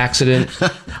accident.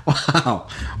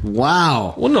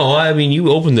 Wow. Well, no, I mean, you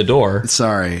opened the door.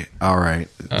 Sorry. All right.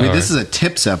 This is a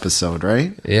tips episode,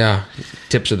 right? Yeah.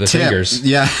 Tips of the fingers.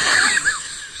 Yeah.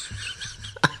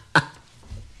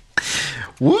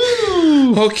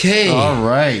 Woo! Okay. All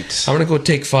right. I'm going to go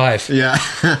take 5. Yeah.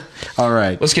 All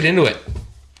right. Let's get into it.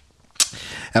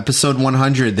 Episode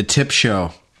 100, the tip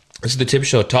show. This is the tip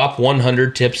show. Top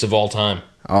 100 tips of all time.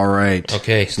 All right.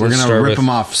 Okay. So we're going to rip them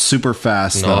off super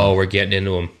fast, though. We're getting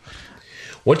into them.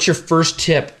 What's your first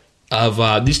tip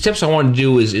of these tips I want to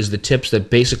do is the tips that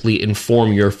basically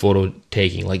inform your photo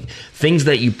taking. Like things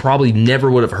that you probably never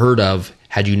would have heard of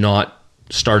had you not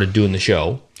started doing the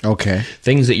show. Okay.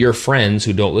 Things that your friends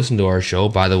who don't listen to our show,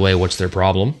 by the way, what's their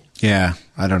problem? Yeah,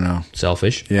 I don't know.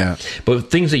 Selfish. Yeah.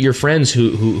 But things that your friends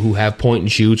who have point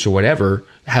and shoots or whatever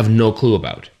have no clue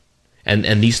about.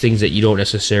 And these things that you don't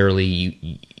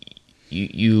necessarily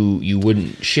you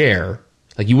wouldn't share,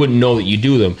 like you wouldn't know that you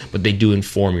do them, but they do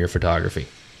inform your photography.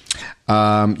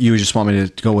 You just want me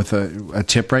to go with a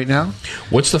tip right now?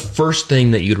 What's the first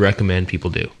thing that you'd recommend people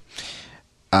do?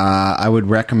 I would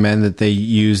recommend that they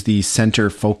use the center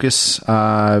focus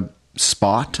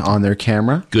spot on their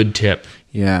camera. Good tip.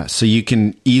 Yeah, so you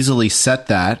can easily set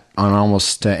that on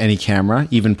almost any camera,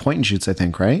 even point and shoots, I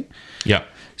think, right? Yeah.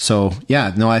 So,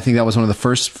 yeah, no, I think that was one of the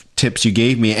first tips you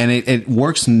gave me, and it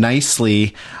works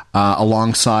nicely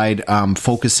alongside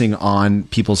focusing on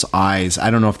people's eyes. I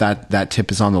don't know if that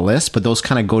tip is on the list, but those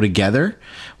kind of go together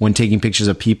when taking pictures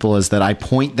of people, is that I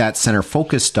point that center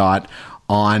focus dot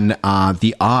on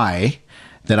the eye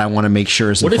that I want to make sure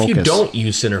is in focus. What if you don't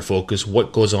use center focus?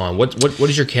 What goes on? What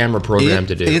is your camera programmed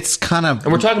to do? It's kind of...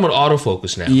 And we're talking about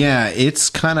autofocus now. Yeah, it's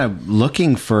kind of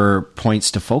looking for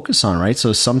points to focus on, right?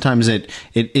 So sometimes it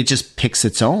just picks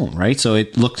its own, right? So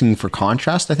it looking for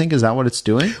contrast, I think. Is that what it's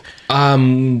doing?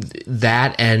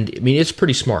 That, and I mean, it's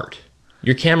pretty smart.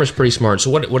 Your camera's pretty smart. So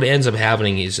what ends up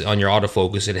happening is on your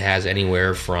autofocus, it has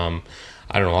anywhere from,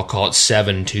 I don't know, I'll call it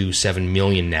 7 to 7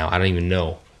 million now. I don't even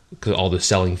know. Because all the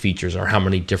selling features are how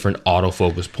many different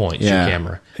autofocus points your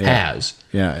camera has.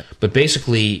 Yeah. But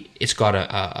basically, it's got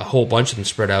a whole bunch of them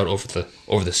spread out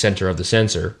over the center of the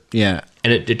sensor. Yeah.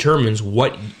 And it determines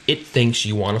what it thinks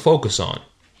you want to focus on.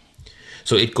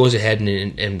 So it goes ahead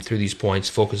and through these points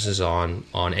focuses on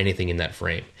anything in that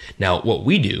frame. Now, what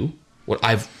we do, what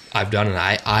I've done, and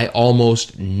I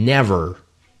almost never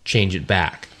change it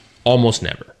back. Almost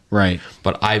never. Right.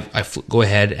 But I go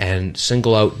ahead and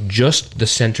single out just the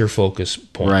center focus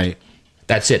point. Right.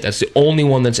 That's it. That's the only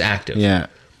one that's active. Yeah.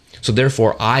 So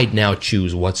therefore, I now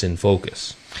choose what's in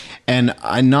focus. And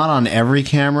not on every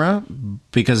camera,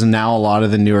 because now a lot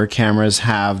of the newer cameras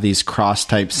have these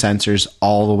cross-type sensors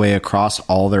all the way across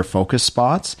all their focus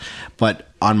spots. But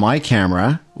on my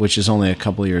camera, which is only a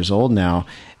couple years old now,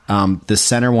 The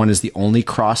center one is the only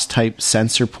cross-type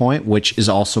sensor point, which is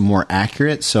also more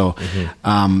accurate. So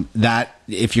that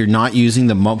if you're not using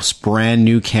the most brand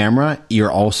new camera,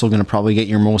 you're also going to probably get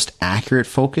your most accurate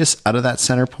focus out of that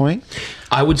center point.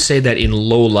 I would say that in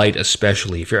low light,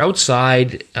 especially if you're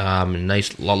outside,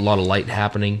 lot of light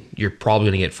happening, you're probably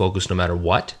going to get focused no matter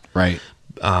what. Right.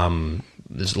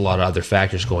 There's a lot of other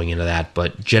factors going into that,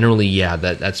 but generally, yeah,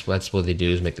 that's what they do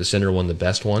is make the center one the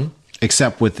best one.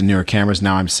 Except with the newer cameras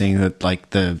now, I'm seeing that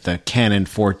like the Canon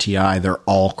 4Ti, they're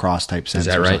all cross-type sensors. Is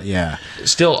that right? Yeah.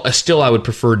 Still, I would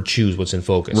prefer to choose what's in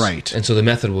focus. Right. And so the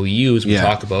method we'll use, we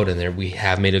talk about in there. We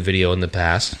have made a video in the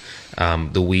past.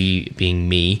 The we being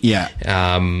me. Yeah.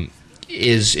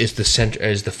 Is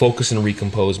the focus and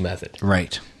recompose method.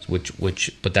 Right.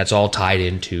 But that's all tied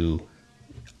into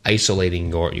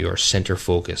isolating your center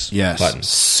focus button.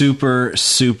 Super,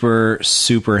 super,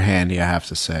 super handy, I have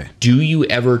to say. Do you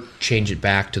ever change it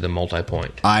back to the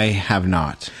multi-point? I have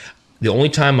not. The only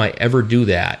time I ever do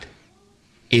that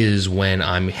is when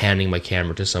I'm handing my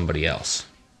camera to somebody else.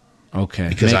 Okay.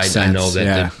 Because Makes I know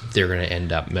sense. that they're going to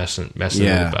end up messing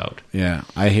it about. Yeah,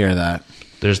 I hear that.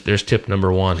 There's tip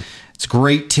number 1. It's a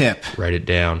great tip. Write it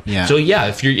down. Yeah. So yeah,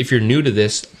 if you're new to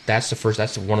this, that's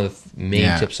one of the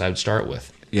main tips I would start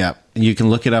with. Yeah, you can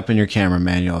look it up in your camera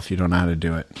manual if you don't know how to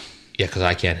do it. Yeah, because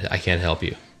I can't help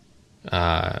you.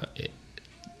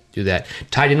 Do that.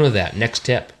 Tied in with that, next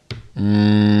tip. Well,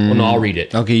 no, I'll read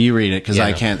it. Okay, you read it because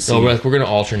I can't see. So we're going to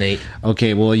alternate.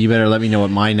 Okay, well, you better let me know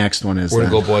what my next one is. We're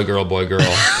going to go boy, girl, boy, girl.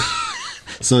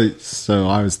 So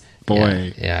I was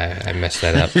boy. Yeah, I messed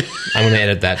that up. I'm going to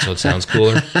edit that so it sounds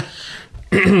cooler.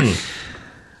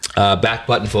 Back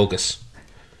button focus.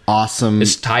 Awesome.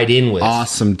 It's tied in with.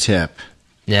 Awesome tip.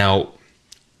 Now,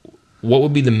 what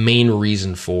would be the main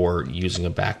reason for using a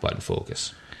back button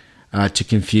focus? To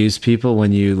confuse people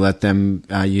when you let them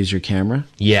use your camera?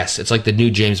 Yes, it's like the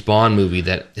new James Bond movie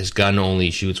that his gun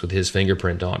only shoots with his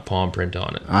palm print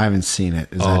on it. I haven't seen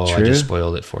it. Is that true? I just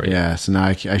spoiled it for you. Yeah, so now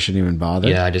I shouldn't even bother?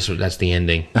 Yeah, that's the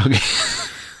ending. Okay.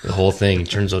 The whole thing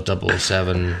turns out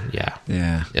 007. Yeah.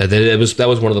 Yeah. That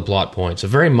was one of the plot points. A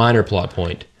very minor plot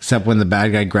point. Except when the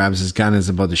bad guy grabs his gun and is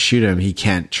about to shoot him, he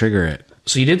can't trigger it.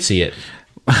 So you did see it.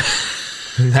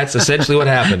 That's essentially what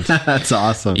happened. That's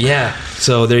awesome. Yeah.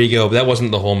 So there you go. But that wasn't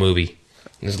the whole movie.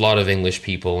 There's a lot of English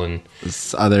people and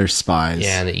it's other spies.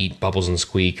 Yeah, and they eat bubbles and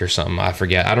squeak or something. I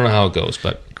forget. I don't know how it goes,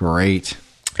 but great.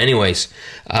 Anyways,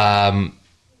 back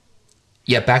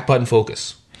button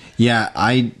focus. Yeah,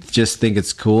 I just think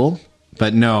it's cool,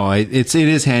 but no, it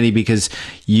is handy because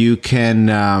you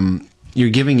can you're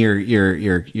giving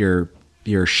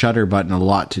your shutter button a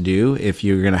lot to do if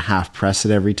you're going to half press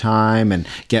it every time and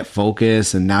get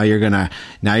focus, and now you're going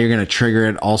to trigger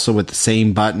it also with the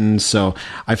same button. So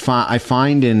I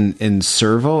find in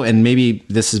servo, and maybe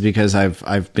this is because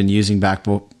I've been using back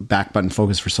button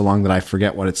focus for so long that I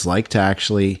forget what it's like to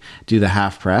actually do the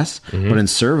half press. Mm-hmm. But in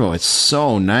servo, it's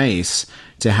so nice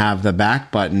to have the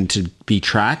back button to be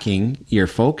tracking your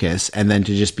focus and then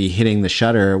to just be hitting the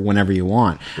shutter whenever you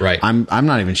want. Right. I'm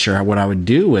not even sure what I would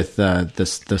do with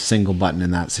the single button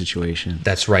in that situation.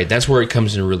 That's right. That's where it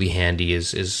comes in really handy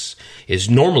is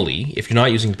normally, if you're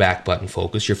not using back button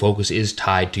focus, your focus is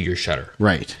tied to your shutter.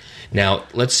 Right. Now,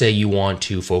 let's say you want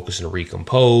to focus and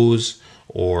recompose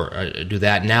or do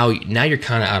that. Now you're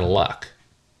kind of out of luck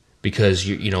because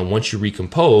once you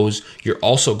recompose, you're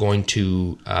also going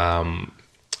to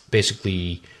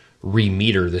basically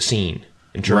remeter the scene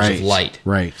in terms of light.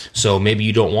 Right. So maybe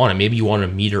you don't want it. Maybe you want to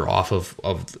meter off of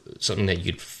something that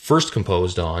you'd first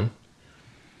composed on,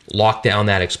 lock down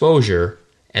that exposure,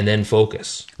 and then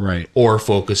focus. Right. Or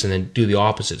focus and then do the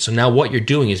opposite. So now what you're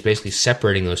doing is basically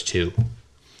separating those two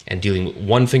and doing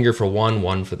one finger for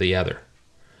one for the other.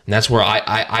 And that's where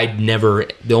I'd never,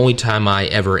 the only time I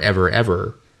ever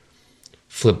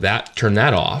turn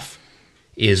that off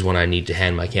is when I need to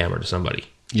hand my camera to somebody.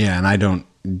 Yeah, and I don't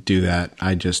do that.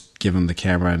 I just give them the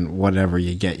camera, and whatever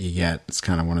you get, you get. It's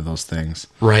kind of one of those things.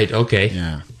 Right, okay.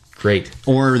 Yeah. Great.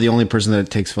 Or the only person that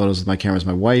takes photos with my camera is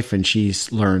my wife, and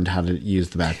she's learned how to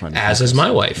use the back button. As has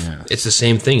my wife. Yeah. It's the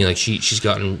same thing. Like she's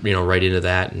gotten right into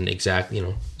that, and exactly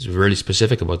is really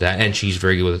specific about that, and she's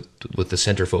very good with the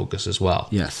center focus as well.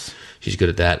 Yes. She's good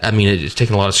at that. I mean, it's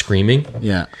taken a lot of screaming,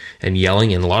 and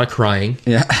yelling, and a lot of crying,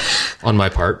 on my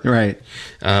part, right?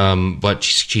 But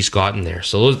she's gotten there.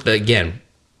 So again,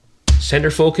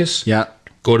 center focus,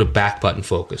 go to back button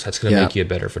focus. That's going to make you a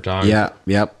better photographer. Yeah,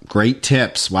 yep. Great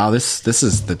tips. Wow, this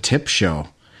is the tip show.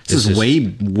 This is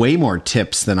way more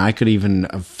tips than I could even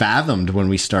have fathomed when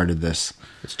we started this.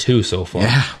 It's 2 so far.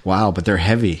 Yeah, wow, but they're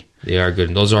heavy. They are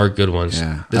good. Those are good ones.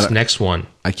 Yeah. This next one,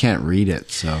 I can't read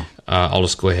it, so I'll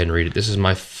just go ahead and read it. This is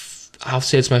I'll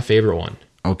say it's my favorite one.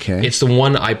 okay. It's the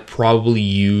one I probably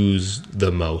use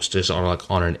the most, just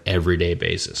on an everyday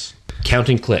basis.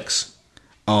 Counting clicks.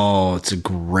 Oh, it's a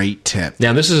great tip.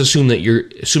 Now, this is assuming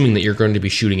that you're going to be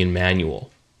shooting in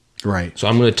manual. Right, So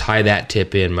I'm going to tie that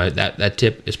tip in. That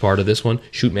tip is part of this one.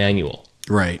 Shoot manual.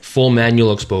 right. Full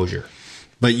manual exposure.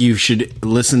 But you should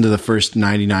listen to the first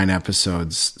 99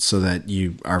 episodes so that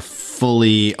you are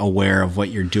fully aware of what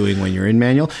you're doing when you're in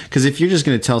manual. Because if you're just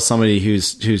going to tell somebody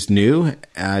who's new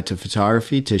to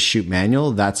photography to shoot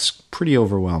manual, that's pretty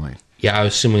overwhelming. Yeah, I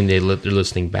was assuming they're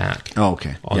listening back. Oh,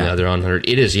 okay. On the other 100,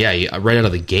 it is. Yeah, right out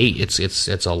of the gate,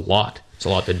 it's a lot. It's a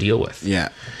lot to deal with. Yeah.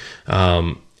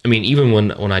 I mean, even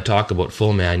when I talk about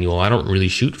full manual, I don't really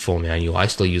shoot full manual. I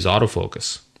still use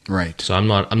autofocus. Right. So I'm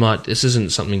not. This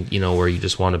isn't something where you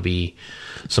just want to be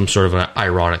some sort of an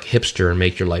ironic hipster and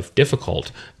make your life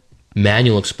difficult.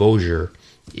 Manual exposure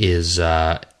is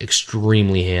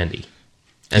extremely handy,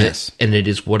 and Yes. it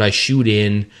is what I shoot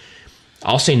in.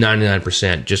 I'll say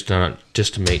 99%, just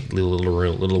to make little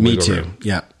Me wiggle too. room.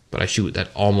 Yeah. But I shoot that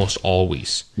almost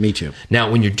always. Me too.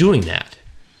 Now, when you're doing that,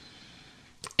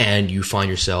 and you find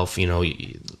yourself,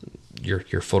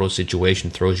 your photo situation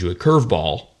throws you a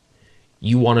curveball,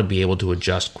 you want to be able to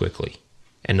adjust quickly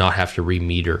and not have to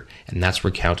remeter, and that's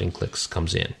where counting clicks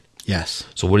comes in. Yes.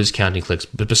 So what is counting clicks?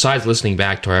 But besides listening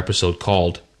back to our episode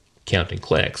called Counting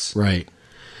Clicks, Right.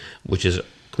 which is, can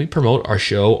we promote our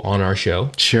show on our show?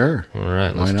 Sure. All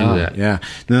right, let's Why do not? that. Yeah.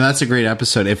 No, that's a great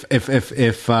episode.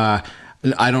 If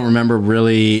I don't remember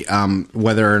really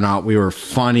whether or not we were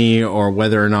funny or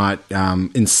whether or not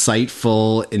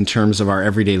insightful in terms of our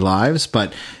everyday lives,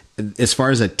 but as far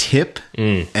as a tip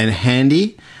and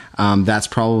handy, that's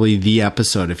probably the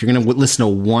episode. If you're going to listen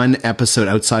to one episode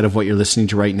outside of what you're listening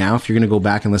to right now, if you're going to go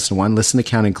back and listen to one, listen to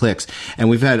Counting Clicks. And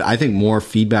we've had, I think, more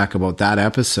feedback about that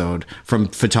episode from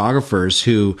photographers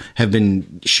who have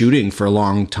been shooting for a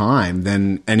long time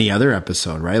than any other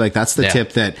episode, right? Like that's the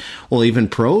tip that, well, even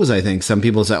pros, I think some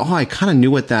people say, oh, I kind of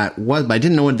knew what that was, but I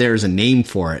didn't know there's a name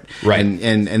for it. Right.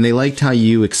 And they liked how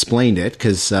you explained it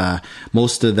because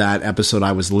most of that episode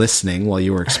I was listening while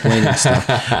you were explaining stuff.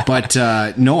 But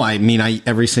no, I mean,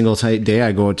 every single day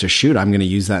I go out to shoot, I'm going to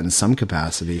use that in some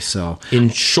capacity. So In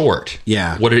short,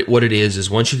 Yeah. what it is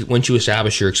once you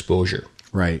establish your exposure,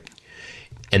 right,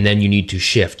 and then you need to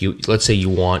shift. Let's say you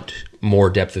want more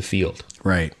depth of field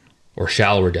right, or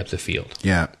shallower depth of field.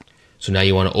 yeah, So now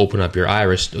you want to open up your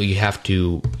iris.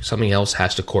 Something else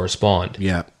has to correspond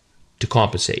yeah, to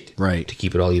compensate, Right. to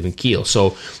keep it all even keel.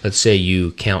 So let's say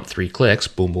you count 3 clicks,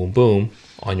 boom, boom, boom,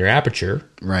 on your aperture,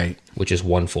 right, which is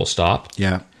 1 full stop.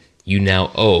 yeah, You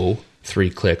now owe 3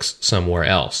 clicks somewhere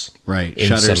else. right. In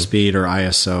Shutter some- speed or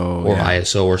ISO. or yeah.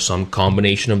 ISO or some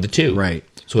combination of the two. Right.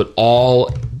 So it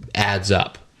all adds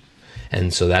up.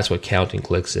 And so that's what counting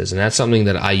clicks is. And that's something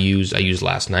that I used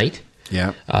last night.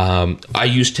 Yeah. I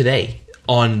used today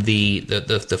on the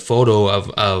photo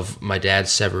of my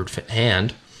dad's severed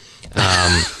hand.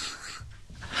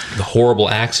 The horrible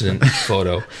accident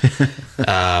photo.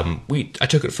 I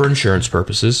took it for insurance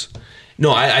purposes.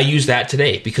 No, I used that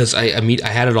today because I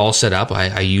had it all set up.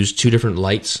 I used 2 different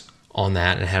lights on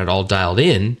that and had it all dialed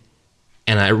in.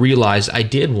 And I realized I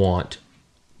did want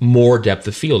more depth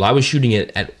of field. I was shooting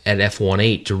it at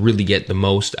f1.8 to really get the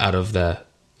most out of the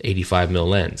 85mm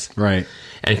lens. Right.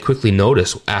 And quickly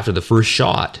noticed after the first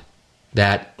shot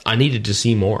that I needed to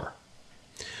see more.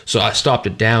 So I stopped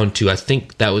it down to, I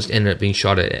think that ended up being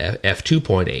shot at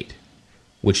f2.8,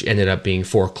 which ended up being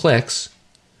 4 clicks.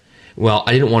 Well,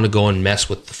 I didn't want to go and mess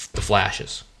with the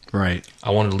flashes. Right.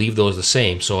 I wanted to leave those the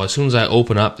same. So as soon as I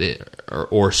open up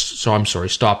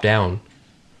stop down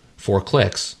 4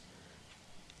 clicks,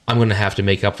 I'm going to have to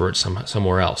make up for it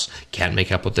somewhere else. Can't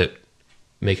make up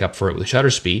for it with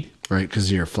shutter speed. Right. Because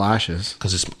of your flashes.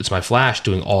 Because it's my flash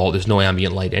doing all. There's no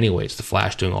ambient light anyway. It's the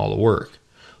flash doing all the work.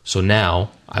 So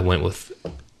now I went with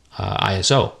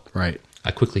ISO. Right.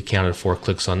 I quickly counted 4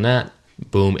 clicks on that.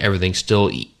 Boom, everything's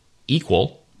still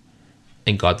equal,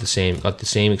 and got the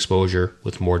same exposure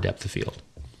with more depth of field.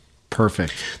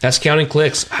 Perfect. That's counting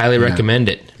clicks. Highly recommend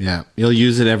it. Yeah. You'll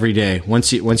use it every day.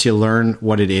 Once you learn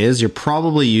what it is, you're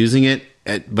probably using it,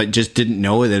 but just didn't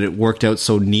know that it worked out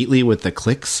so neatly with the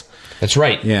clicks. That's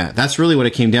right. Yeah, that's really what it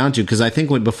came down to. Because I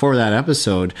think before that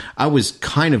episode, I was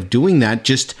kind of doing that,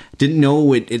 just didn't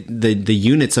know the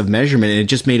units of measurement, and it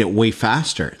just made it way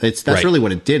faster. That's Right. really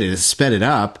what it did. It sped it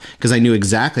up because I knew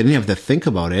exactly. I didn't have to think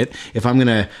about it. If I'm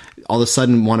gonna all of a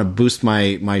sudden want to boost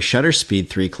my shutter speed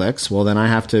 3 clicks, well, then I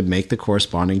have to make the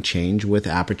corresponding change with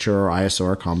aperture or ISO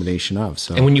or a combination of.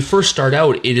 So, And when you first start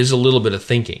out, it is a little bit of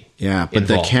thinking. yeah, but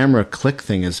involved. the camera click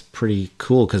thing is pretty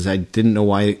cool because I didn't know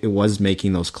why it was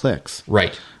making those clicks.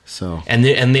 Right. So, And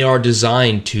they are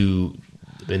designed to,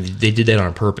 and they did that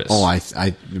on purpose. oh,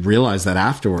 I realized that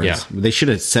afterwards. Yeah. They should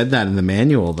have said that in the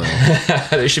manual, though.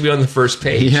 They should be on the first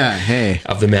page Yeah, hey.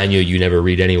 of the manual you never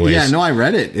read anyways. Yeah, no, I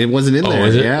read it. It wasn't in there.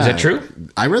 is it? Yeah. Is that true?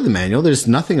 I read the manual. There's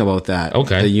nothing about that.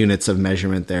 Okay. The units of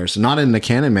measurement there. So not in the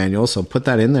Canon manual. So put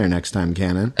that in there next time,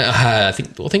 Canon. I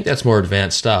think that's more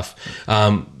advanced stuff.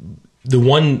 The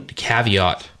one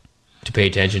caveat to pay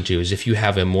attention to is if you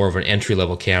have a more of an entry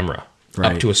level camera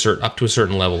Right. up to a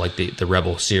certain level, like the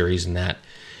Rebel series and that,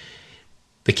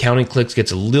 the counting clicks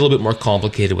gets a little bit more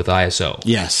complicated with ISO.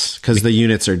 Yes, because the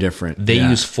units are different. They Yeah.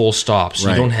 use full stops.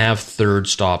 Right. You don't have third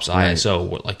stops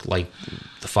ISO like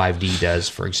the 5D does,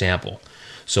 for example.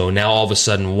 So now all of a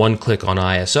sudden, one click on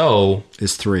ISO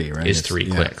is 3, right? is It's- 3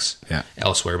 yeah. clicks Yeah.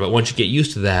 elsewhere. But once you get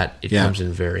used to that, it Yeah. comes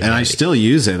in very And I handy. still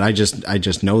use it. I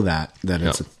just know that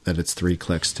Yep. it's 3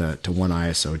 clicks to one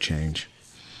ISO change.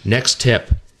 Next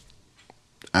tip.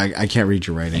 I can't read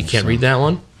your writing. You can't read that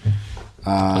one?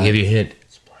 I'll give you a hint.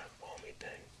 It's a black foamy thing.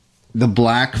 The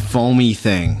black foamy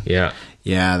thing. Yeah.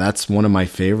 Yeah, that's one of my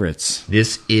favorites.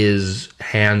 This is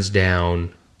hands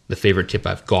down the favorite tip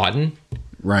I've gotten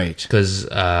Right. because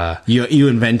You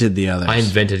invented the others. I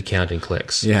invented counting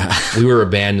clicks. Yeah. We were a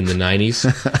band in the 90s.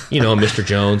 You know, Mr.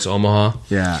 Jones, Omaha.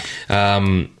 Yeah.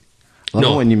 Um, Love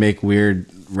No. it when you make weird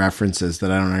references that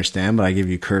I don't understand, but I give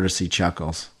you courtesy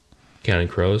chuckles. Counting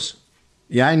Crows.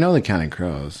 Yeah, I know the Counting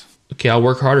Crows. Okay, I'll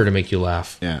work harder to make you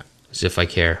laugh. Yeah. As if I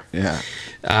care. Yeah.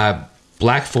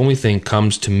 Black foamy thing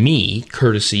comes to me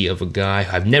courtesy of a guy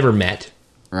I've never met.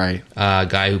 Right. A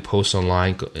guy who posts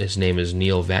online. His name is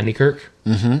Neil Vanderkirk.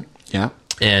 Yeah.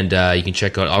 And you can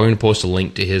check out. I'm going to post a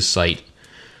link to his site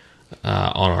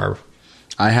on our.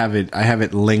 I have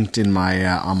it linked in my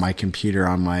on my computer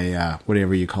on my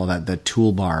whatever you call that, the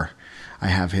toolbar. I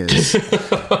have his.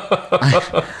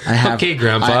 I have, Okay,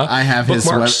 Grandpa. I have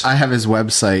Bookmarks. I have his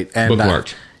website and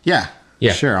Bookmarked. yeah,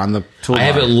 Yeah. sure, on the toolbar. I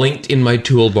have it linked in my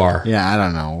toolbar. Yeah, I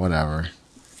don't know, whatever.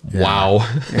 Wow.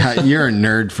 Yeah, you're a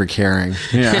nerd for caring.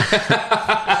 Yeah.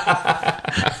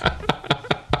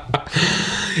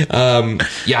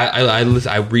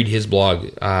 I read his blog.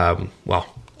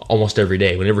 Almost every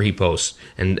day whenever he posts,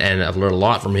 and I've learned a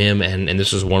lot from him. And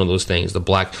this is one of those things. The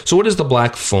black. So what is the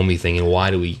black foamy thing, and why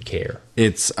do we care?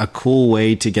 It's a cool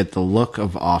way to get the look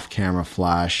of off-camera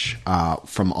flash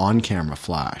from on-camera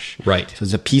flash. Right. So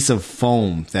it's a piece of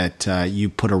foam that you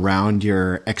put around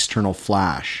your external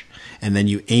flash, and then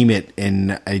you aim it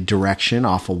in a direction,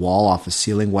 off a wall, off a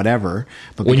ceiling, whatever.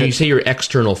 But When you say your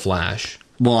external flash,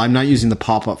 well, I'm not using the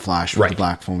pop-up flash with Right. the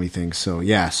black foamy thing. So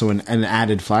yeah, so an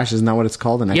added flash, isn't that what it's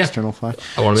called? An Yeah. external flash.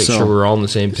 I want to make So- sure we're all on the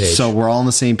same page. So we're all on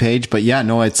the same page, but yeah,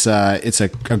 no, it's a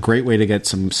great way to get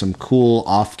some cool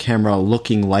off camera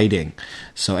looking lighting.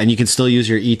 So and you can still use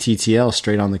your ETTL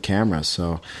straight on the camera.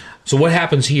 So what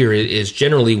happens here is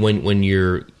generally when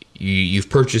you've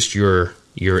purchased your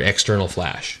external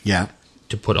flash yeah,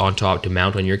 to put on top to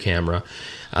mount on your camera.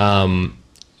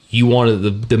 You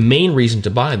want the main reason to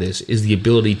buy this is the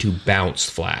ability to bounce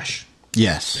flash.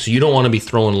 yes, So you don't want to be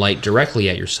throwing light directly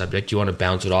at your subject. You want to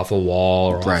bounce it off a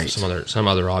wall or off Right. some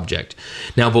other object.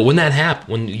 Now, but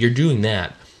when you're doing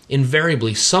that,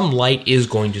 invariably some light is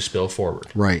going to spill forward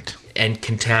right, and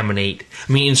contaminate.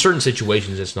 I mean, in certain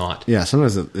situations, it's not. yeah.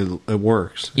 Sometimes it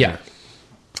works. Yeah.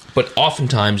 But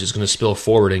oftentimes it's going to spill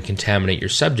forward and contaminate your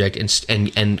subject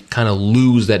and kind of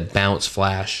lose that bounce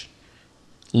flash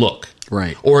look.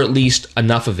 Right. Or at least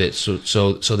enough of it so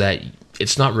that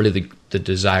it's not really the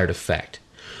desired effect.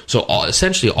 So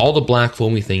essentially all the black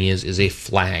foamy thing is a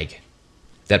flag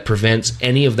that prevents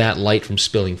any of that light from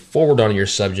spilling forward on your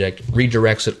subject,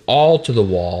 redirects it all to the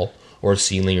wall or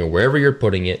ceiling or wherever you're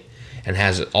putting it, and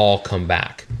has it all come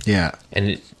back. Yeah, And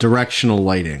it directional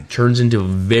lighting. turns into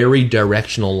very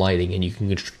directional lighting, and you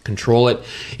can control it.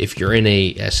 If you're in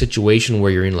a situation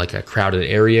where you're in like a crowded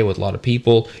area with a lot of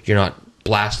people, you're not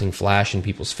blasting flash in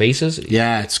people's faces.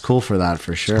 Yeah, it's cool for that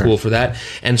for sure. Cool for that.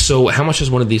 And so how much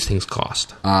does one of these things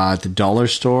cost? At the dollar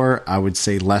store, I would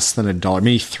say less than $1,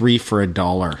 maybe 3 for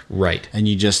 $1. Right. And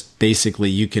you just basically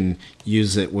you can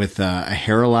use it with a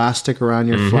hair elastic around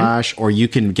your flash, or you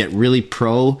can get really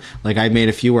pro. Like I made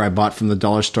a few where I bought from the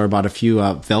dollar store, bought a few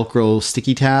Velcro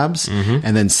sticky tabs,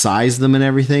 and then sized them and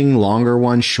everything, longer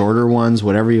ones, shorter ones,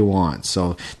 whatever you want.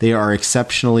 So they are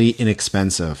exceptionally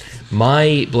inexpensive.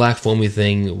 My black foamy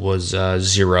thing was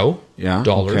 $0. Yeah.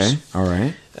 Okay. All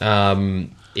right.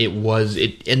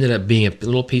 It ended up being a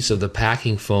little piece of the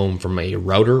packing foam from a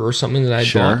router or something that I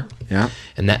bought. Yeah.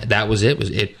 And that was it.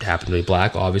 It happened to be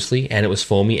black, obviously, and it was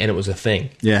foamy, and it was a thing.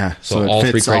 Yeah. So it all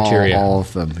fits three criteria. All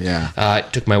of them. Yeah. I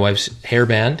took my wife's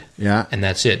hairband. Yeah. And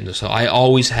that's it. And so I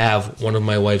always have one of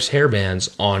my wife's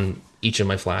hairbands on each of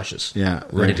my flashes. Yeah.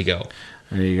 Ready to go.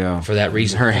 There you go. For that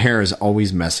reason. Her hair is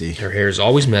always messy. Her hair is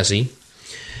always messy.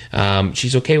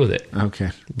 She's okay with it.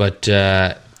 Okay. But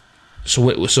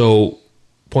so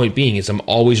point being is I'm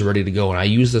always ready to go, and I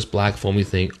use this black foamy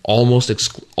thing almost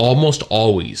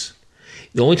always.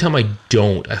 The only time I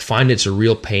don't, I find it's a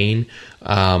real pain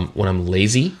when I'm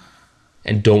lazy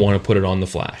and don't want to put it on the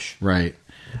flash. Right.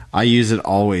 I use it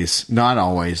always. Not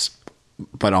always,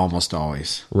 but almost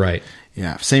always. Right.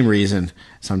 Yeah. Same reason.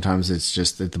 Sometimes it's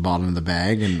just at the bottom of the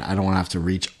bag, and I don't want to have to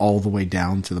reach all the way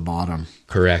down to the bottom.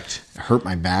 Correct. Hurt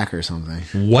my back or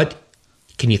something. What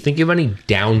can you think of any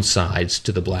downsides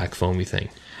to the black foamy thing?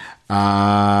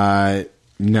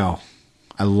 No.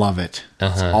 I love it.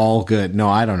 It's all good. No,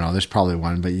 I don't know. There's probably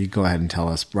one, but you go ahead and tell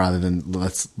us rather than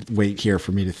let's wait here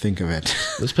for me to think of it.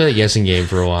 Let's play the guessing game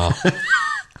for a while.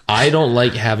 I don't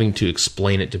like having to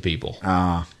explain it to people.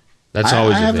 That's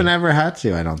always I the haven't thing. ever had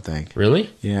to, I don't think. Really?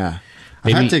 Yeah.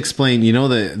 Maybe- I've had to explain,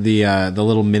 the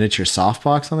little miniature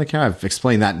softbox on the camera. I've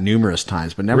explained that numerous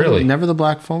times, but never Really? never the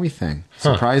black foamy thing,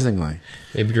 surprisingly.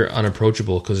 Maybe you're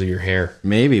unapproachable because of your hair.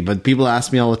 Maybe, but people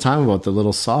ask me all the time about the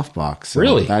little softbox. So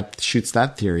Really? That shoots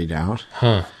that theory down.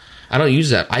 Huh. I don't use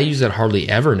that. I use that hardly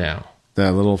ever now.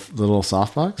 The little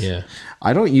softbox? Yeah.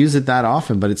 I don't use it that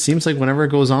often, but it seems like whenever it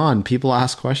goes on, people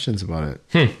ask questions about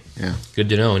it. Yeah. Good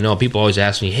to know. No, people always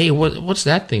ask me, "Hey, what's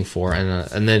that thing for?"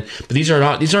 And then, but these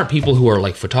aren't people who are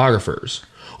like photographers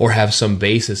or have some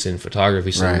basis in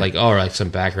photography, so Right. like, oh, like some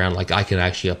background, like I can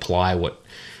actually apply what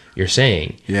you're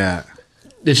saying. Yeah.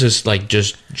 This is like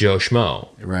just Joe Schmo.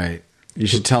 Right. You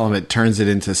should tell them it turns it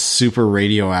into super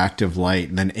radioactive light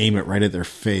and then aim it right at their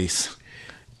face.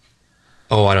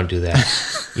 Oh, I don't do that.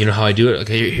 You know how I do it?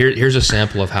 Okay, here's a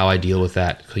sample of how I deal with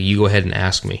that. So you go ahead and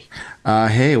ask me.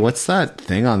 Hey, what's that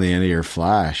thing on the end of your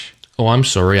flash? Oh, I'm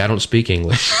sorry, I don't speak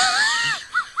English.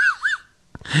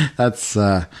 That's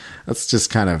just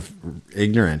kind of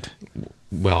ignorant.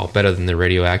 Well, better than the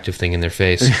radioactive thing in their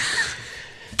face.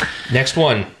 Next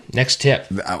one. Next tip.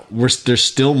 There's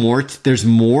still more. There's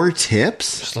more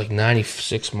tips. It's like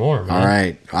 96 more, man. All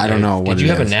right. I don't know what Did you it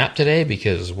have is. a nap today?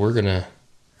 Because we're gonna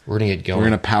get going. We're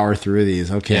gonna power through these.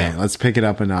 Okay, Yeah. let's pick it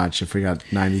up a notch. If we got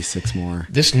 96 more.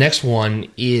 This next one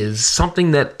is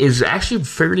something that is actually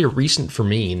fairly recent for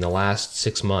me in the last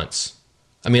 6 months.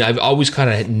 I mean, I've always kind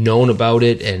of known about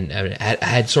it and I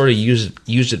had sort of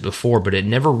used it before, but it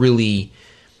never really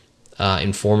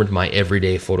informed my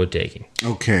everyday photo taking.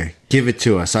 Okay, give it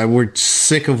to us. We're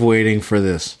sick of waiting for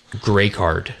this. Gray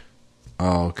card.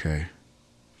 Oh, okay.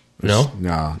 No?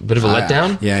 No. Bit of a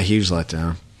letdown? Yeah, huge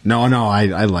letdown. No, I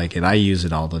like it. I use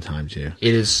it all the time too.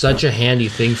 It is such a handy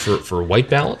thing for white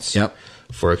balance. Yep.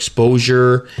 For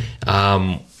exposure.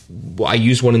 I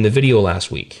used one in the video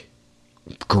last week.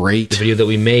 Great. The video that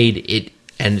we made,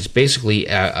 and it's basically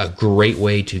a great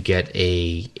way to get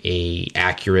a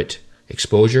accurate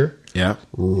exposure Yep.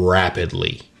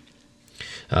 rapidly.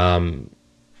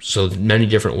 So many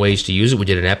different ways to use it. We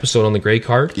did an episode on the gray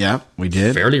card Yep, we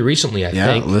did. fairly recently, I Yeah,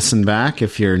 think. listen back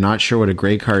if you're not sure what a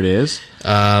gray card is.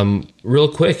 Real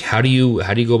quick, how do you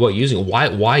go about using it?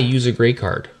 Why use a gray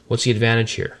card? What's the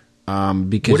advantage here?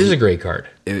 Because What is a gray card?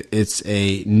 it's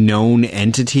a known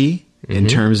entity in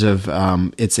terms of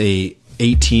it's a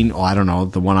 18. Oh, I don't know.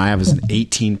 The one I have is an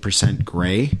 18%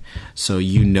 gray. So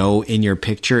you know in your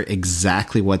picture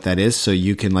exactly what that is. So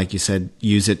you can, like you said,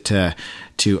 use it to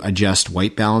adjust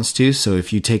white balance to. So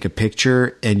if you take a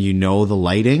picture and you know the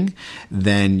lighting,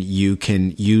 then you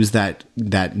can use that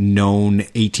known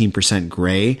 18%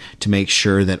 gray to make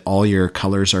sure that all your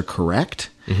colors are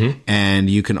correct. And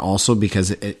you can also,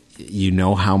 because you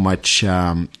know how much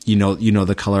you know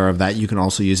the color of that, you can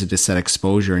also use it to set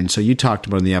exposure. And so you talked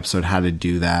about in the episode how to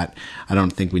do that. I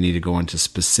don't think we need to go into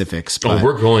specifics, but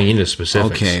We're going into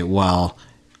specifics. okay, well,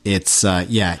 it's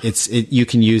you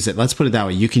can use it. Let's put it that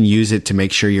way. You can use it to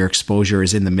make sure your exposure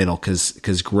is in the middle,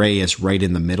 because gray is right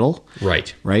in the middle,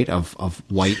 Right. of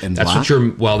white and That's black.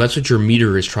 that's what your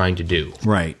meter is trying to do.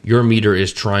 Right. Your meter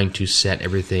is trying to set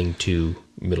everything to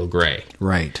middle gray.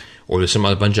 Right. Or there's a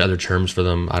bunch of other terms for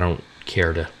them. I don't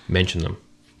care to mention them.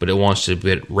 But it wants to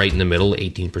get right in the middle,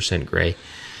 18% gray.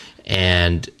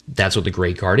 And that's what the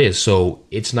gray card is. So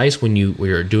it's nice when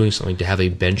you're doing something to have a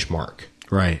benchmark.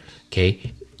 Right.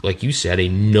 Okay? Like you said, a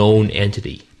known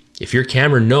entity. If your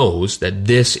camera knows that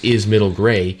this is middle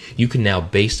gray, you can now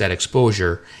base that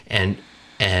exposure and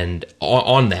and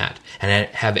on that, and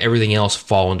have everything else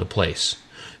fall into place.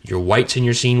 Your whites in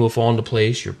your scene will fall into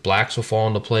place. Your blacks will fall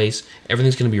into place.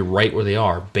 Everything's going to be right where they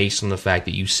are based on the fact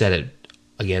that you set it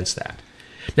against that.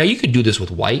 Now, you could do this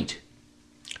with white.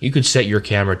 You could set your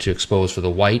camera to expose for the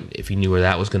white if you knew where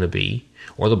that was going to be,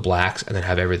 or the blacks, and then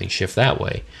have everything shift that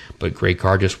way. But gray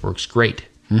card just works great.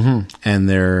 Mm-hmm. And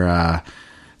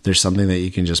there's something that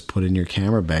you can just put in your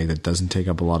camera bag that doesn't take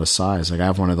up a lot of size. Like I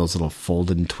have one of those little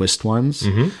folded and twist ones.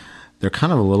 Mm-hmm. They're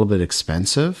kind of a little bit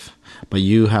expensive, but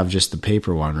you have just the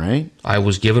paper one, right? I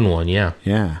was given one, yeah.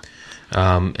 Yeah.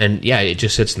 And yeah, it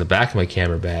just sits in the back of my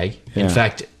camera bag. Yeah. In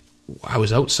fact, I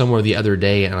was out somewhere the other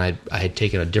day, and I had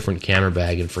taken a different camera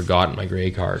bag and forgotten my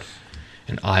gray card.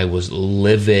 And I was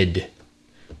livid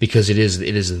because it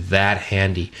is that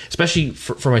handy, especially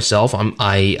for myself.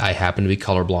 I happen to be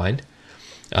colorblind,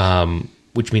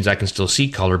 which means I can still see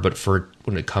color, but for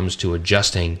when it comes to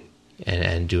adjusting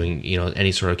and doing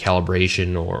any sort of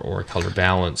calibration or color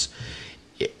balance,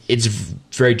 it's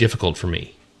very difficult for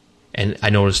me. And I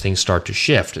notice things start to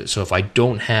shift. So if I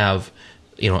don't have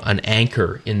an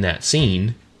anchor in that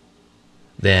scene,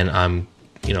 then I'm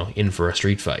in for a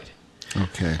street fight.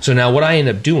 Okay. So now what I end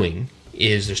up doing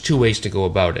is there's two ways to go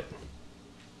about it.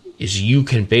 Is you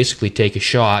can basically take a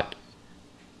shot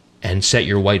and set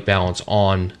your white balance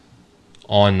on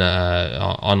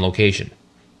location.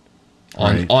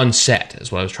 On set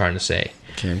is what I was trying to say.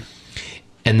 Okay.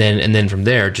 And then from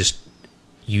there just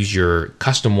use your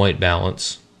custom white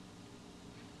balance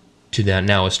to then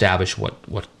now establish what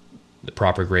the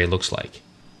proper gray looks like.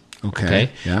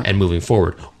 Okay. Yeah. And moving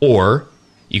forward. Or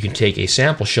you can take a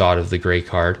sample shot of the gray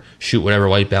card, shoot whatever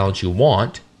white balance you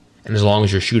want, and as long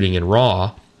as you're shooting in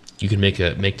RAW, you can make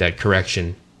that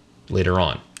correction later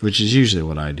on. Which is usually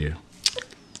what I do.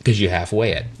 Because you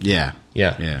halfway it. Yeah.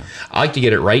 Yeah. I like to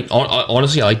get it right.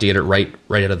 Honestly, I like to get it right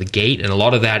out of the gate, and a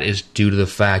lot of that is due to the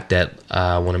fact that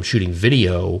when I'm shooting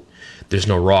video, there's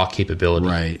no RAW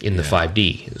capability in the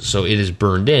 5D. So it is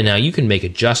burned in. Now, you can make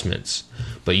adjustments,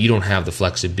 but you don't have the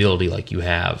flexibility like you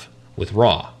have with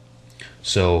RAW.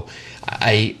 So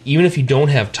even if you don't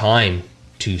have time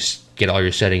to get all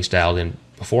your settings dialed in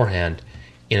beforehand,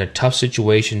 in a tough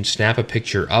situation, snap a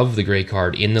picture of the gray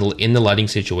card in the lighting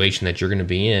situation that you're going to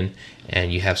be in,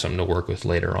 and you have something to work with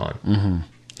later on. Mm-hmm.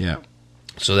 Yeah.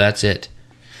 So that's it.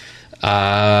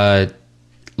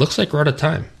 Looks like we're out of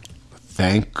time.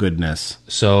 Thank goodness.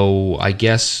 So I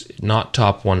guess not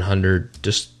top 100,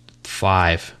 just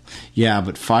 5. Yeah,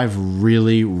 but 5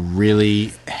 really,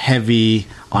 really heavy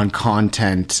on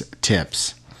content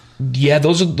tips. Yeah,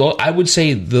 I would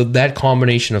say that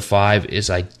combination of 5 is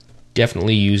I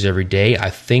definitely use every day. I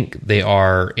think they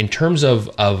are, in terms of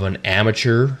an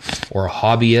amateur or a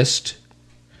hobbyist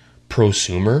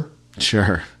prosumer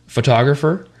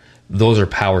photographer, those are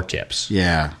power tips.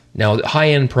 Yeah. Now,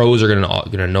 high-end pros are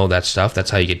gonna know that stuff. That's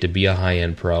how you get to be a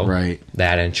high-end pro. Right.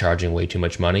 That and charging way too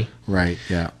much money. Right,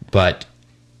 yeah. But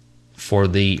for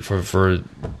the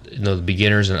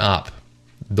beginners and up,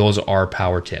 those are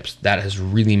power tips. That has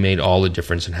really made all the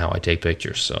difference in how I take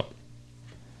pictures. So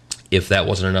if that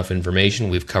wasn't enough information,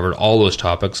 we've covered all those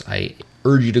topics. I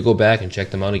urge you to go back and check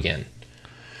them out again.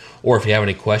 Or if you have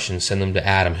any questions, send them to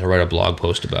Adam. He'll write a blog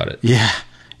post about it.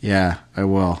 Yeah, I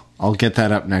will. I'll get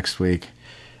that up next week.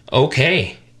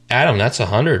 Okay. Adam, that's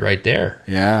 100 right there.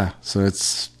 Yeah, so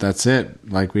that's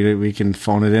it. Like we can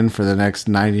phone it in for the next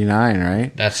 99,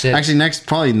 right? That's it. Actually,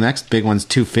 next big one's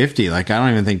 250. Like I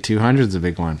don't even think 200 is a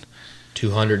big one.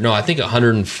 200? No, I think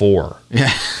 104.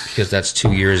 Yeah, because that's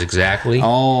 2 years exactly.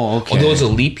 Oh, okay. Although it's a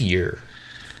leap year.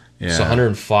 Yeah. So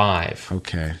 105.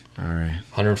 Okay, all right.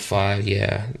 105.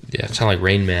 Yeah. It's kind of like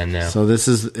Rain Man now. So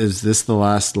is this the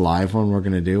last live one we're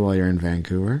gonna do while you're in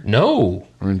Vancouver? No,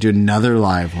 we're gonna do another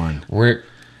live one.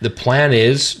 The plan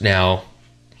is now,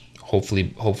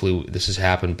 hopefully this has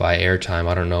happened by airtime.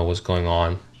 I don't know what's going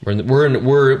on. We're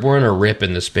in a rip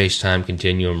in the space-time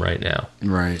continuum right now.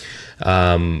 Right.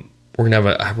 We're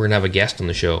gonna have a guest on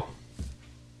the show.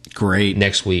 Great.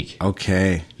 Next week.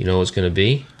 Okay. You know what it's gonna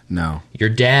be? No. Your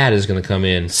dad is gonna come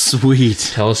in. Sweet.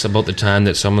 Tell us about the time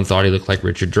that someone thought he looked like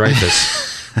Richard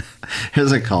Dreyfuss.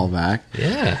 Here's a callback.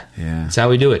 Yeah. That's how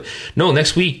we do it. No,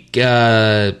 next week,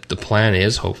 the plan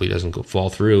is, hopefully it doesn't fall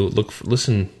through,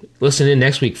 listen in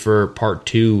next week for part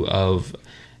 2 of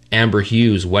Amber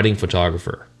Hughes, wedding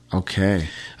photographer. Okay.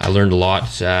 I learned a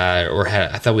lot,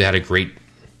 I thought we had a great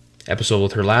episode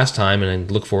with her last time, and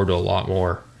I look forward to a lot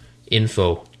more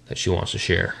info that she wants to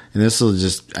share. And this will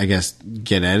just, I guess,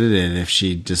 get edited if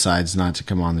she decides not to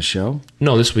come on the show?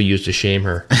 No, this will be used to shame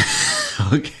her.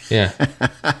 Okay. Yeah.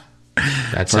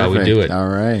 That's Perfect. how we do it. All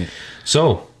right.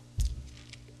 So,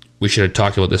 We should have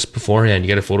talked about this beforehand. You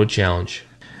got a photo challenge.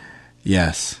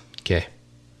 Yes. Okay.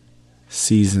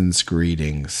 Season's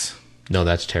greetings. No,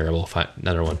 that's terrible.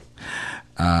 Another one.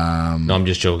 No, I'm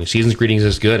just joking. Season's greetings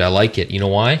is good. I like it. You know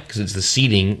why? Because it's the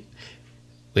seating.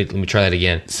 Wait, let me try that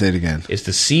again. Say it again. It's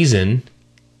the season,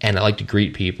 and I like to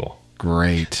greet people.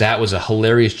 Great. That was a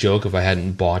hilarious joke if I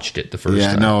hadn't botched it the first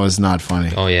time. Yeah, no, it was not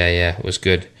funny. Oh, yeah. It was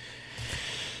good.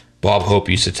 Bob Hope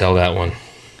used to tell that one.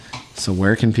 So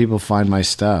where can people find my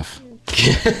stuff?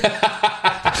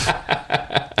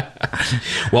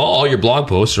 Well, all your blog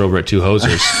posts are over at Two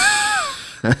Hosers.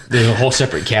 There's a whole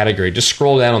separate category. Just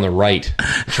scroll down on the right.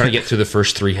 Try to get through the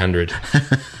first 300.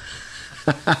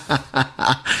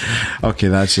 Okay,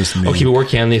 that's just me. Okay, but where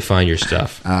can they find your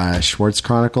stuff? Schwartz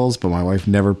Chronicles, but my wife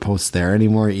never posts there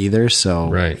anymore either. So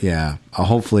Right. yeah,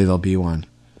 hopefully there'll be one.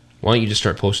 Why don't you just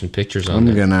start posting pictures on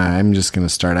there? I'm just gonna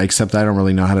start. Except I don't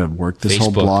really know how to work this whole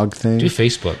Facebook. blog thing. Do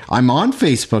Facebook. I'm on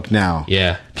Facebook now.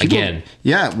 Yeah, again.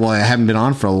 Yeah, well, I haven't been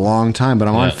on for a long time, but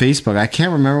I'm on Yeah. Facebook. I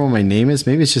can't remember what my name is.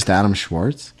 Maybe it's just Adam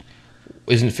Schwartz.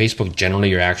 Isn't Facebook generally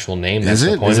your actual name? That's Is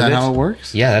the it? point Is that of how it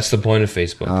works? Yeah, that's the point of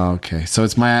Facebook. Oh, okay. So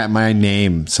it's my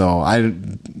name. So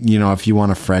if you want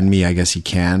to friend me, I guess you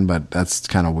can, but that's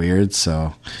kind of weird.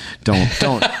 So don't,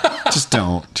 just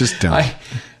don't.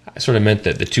 I sort of meant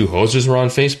that the Two Hosers were on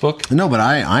Facebook. No, but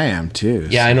I am too.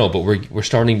 Yeah, I know, but we're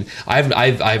starting.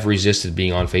 I've resisted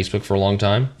being on Facebook for a long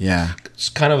time. Yeah. It's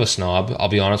kind of a snob, I'll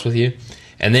be honest with you.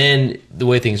 And then the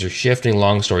way things are shifting,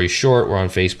 long story short, we're on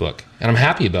Facebook, and I'm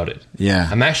happy about it. Yeah.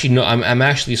 I'm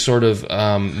actually sort of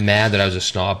mad that I was a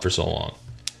snob for so long.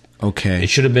 Okay.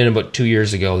 It should have been about 2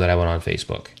 years ago that I went on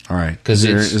Facebook. All right. 'Cause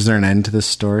Is there an end to this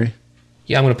story?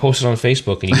 Yeah, I'm going to post it on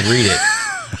Facebook, and you can read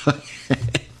it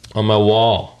on my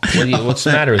wall. What's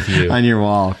the matter with you? On your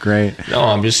wall. Great. No,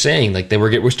 I'm just saying, like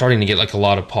we're starting to get like a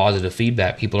lot of positive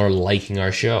feedback. People are liking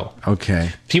our show. Okay.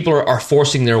 People are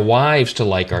forcing their wives to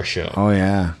like our show. Oh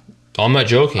yeah. I'm not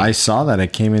joking. I saw that.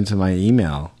 It came into my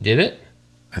email. Did it?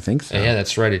 I think so. Yeah,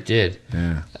 that's right. It did.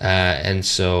 Yeah. And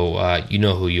so you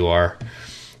know who you are.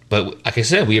 But like I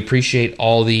said, we appreciate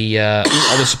all the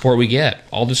support we get,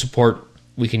 all the support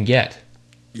we can get.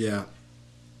 Yeah.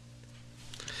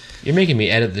 You're making me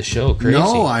edit the show crazy.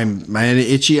 No, I had an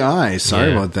itchy eye. Sorry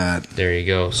Yeah. about that. There you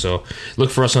go. So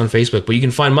look for us on Facebook. But you can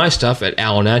find my stuff at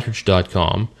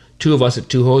alanattridge.com. Two of us at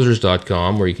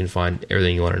twohosers.com, where you can find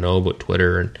everything you want to know about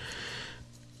Twitter and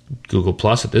Google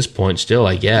Plus at this point still,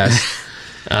 I guess.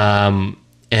 And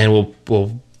we'll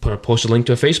post a link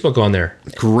to a Facebook on there.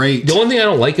 Great. The only thing I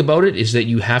don't like about it is that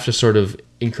you have to sort of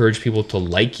encourage people to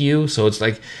like you. So it's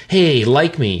like, hey,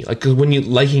 like me. Like, 'cause when you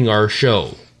liking our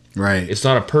show, Right. it's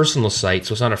not a personal site,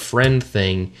 so it's not a friend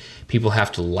thing. People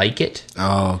have to like it,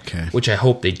 Oh, okay. which I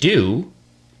hope they do,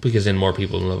 because then more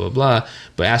people, blah, blah, blah.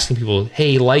 But asking people,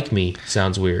 hey, like me,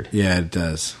 sounds weird. Yeah, it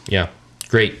does. Yeah,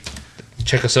 great.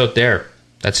 Check us out there.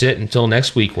 That's it. Until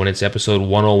next week when it's episode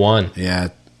 101. Yeah.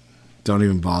 Don't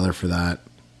even bother for that.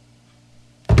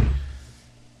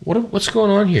 What's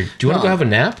going on here? Do you want to go have a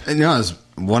nap? No, it's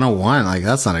 101. Like,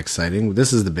 that's not exciting.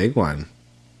 This is the big one.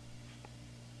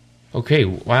 Okay,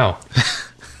 wow.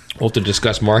 We'll have to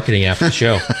discuss marketing after the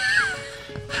show.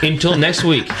 Until next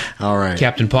week, All right.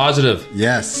 Captain Positive,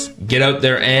 Yes. get out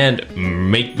there and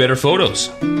make better photos.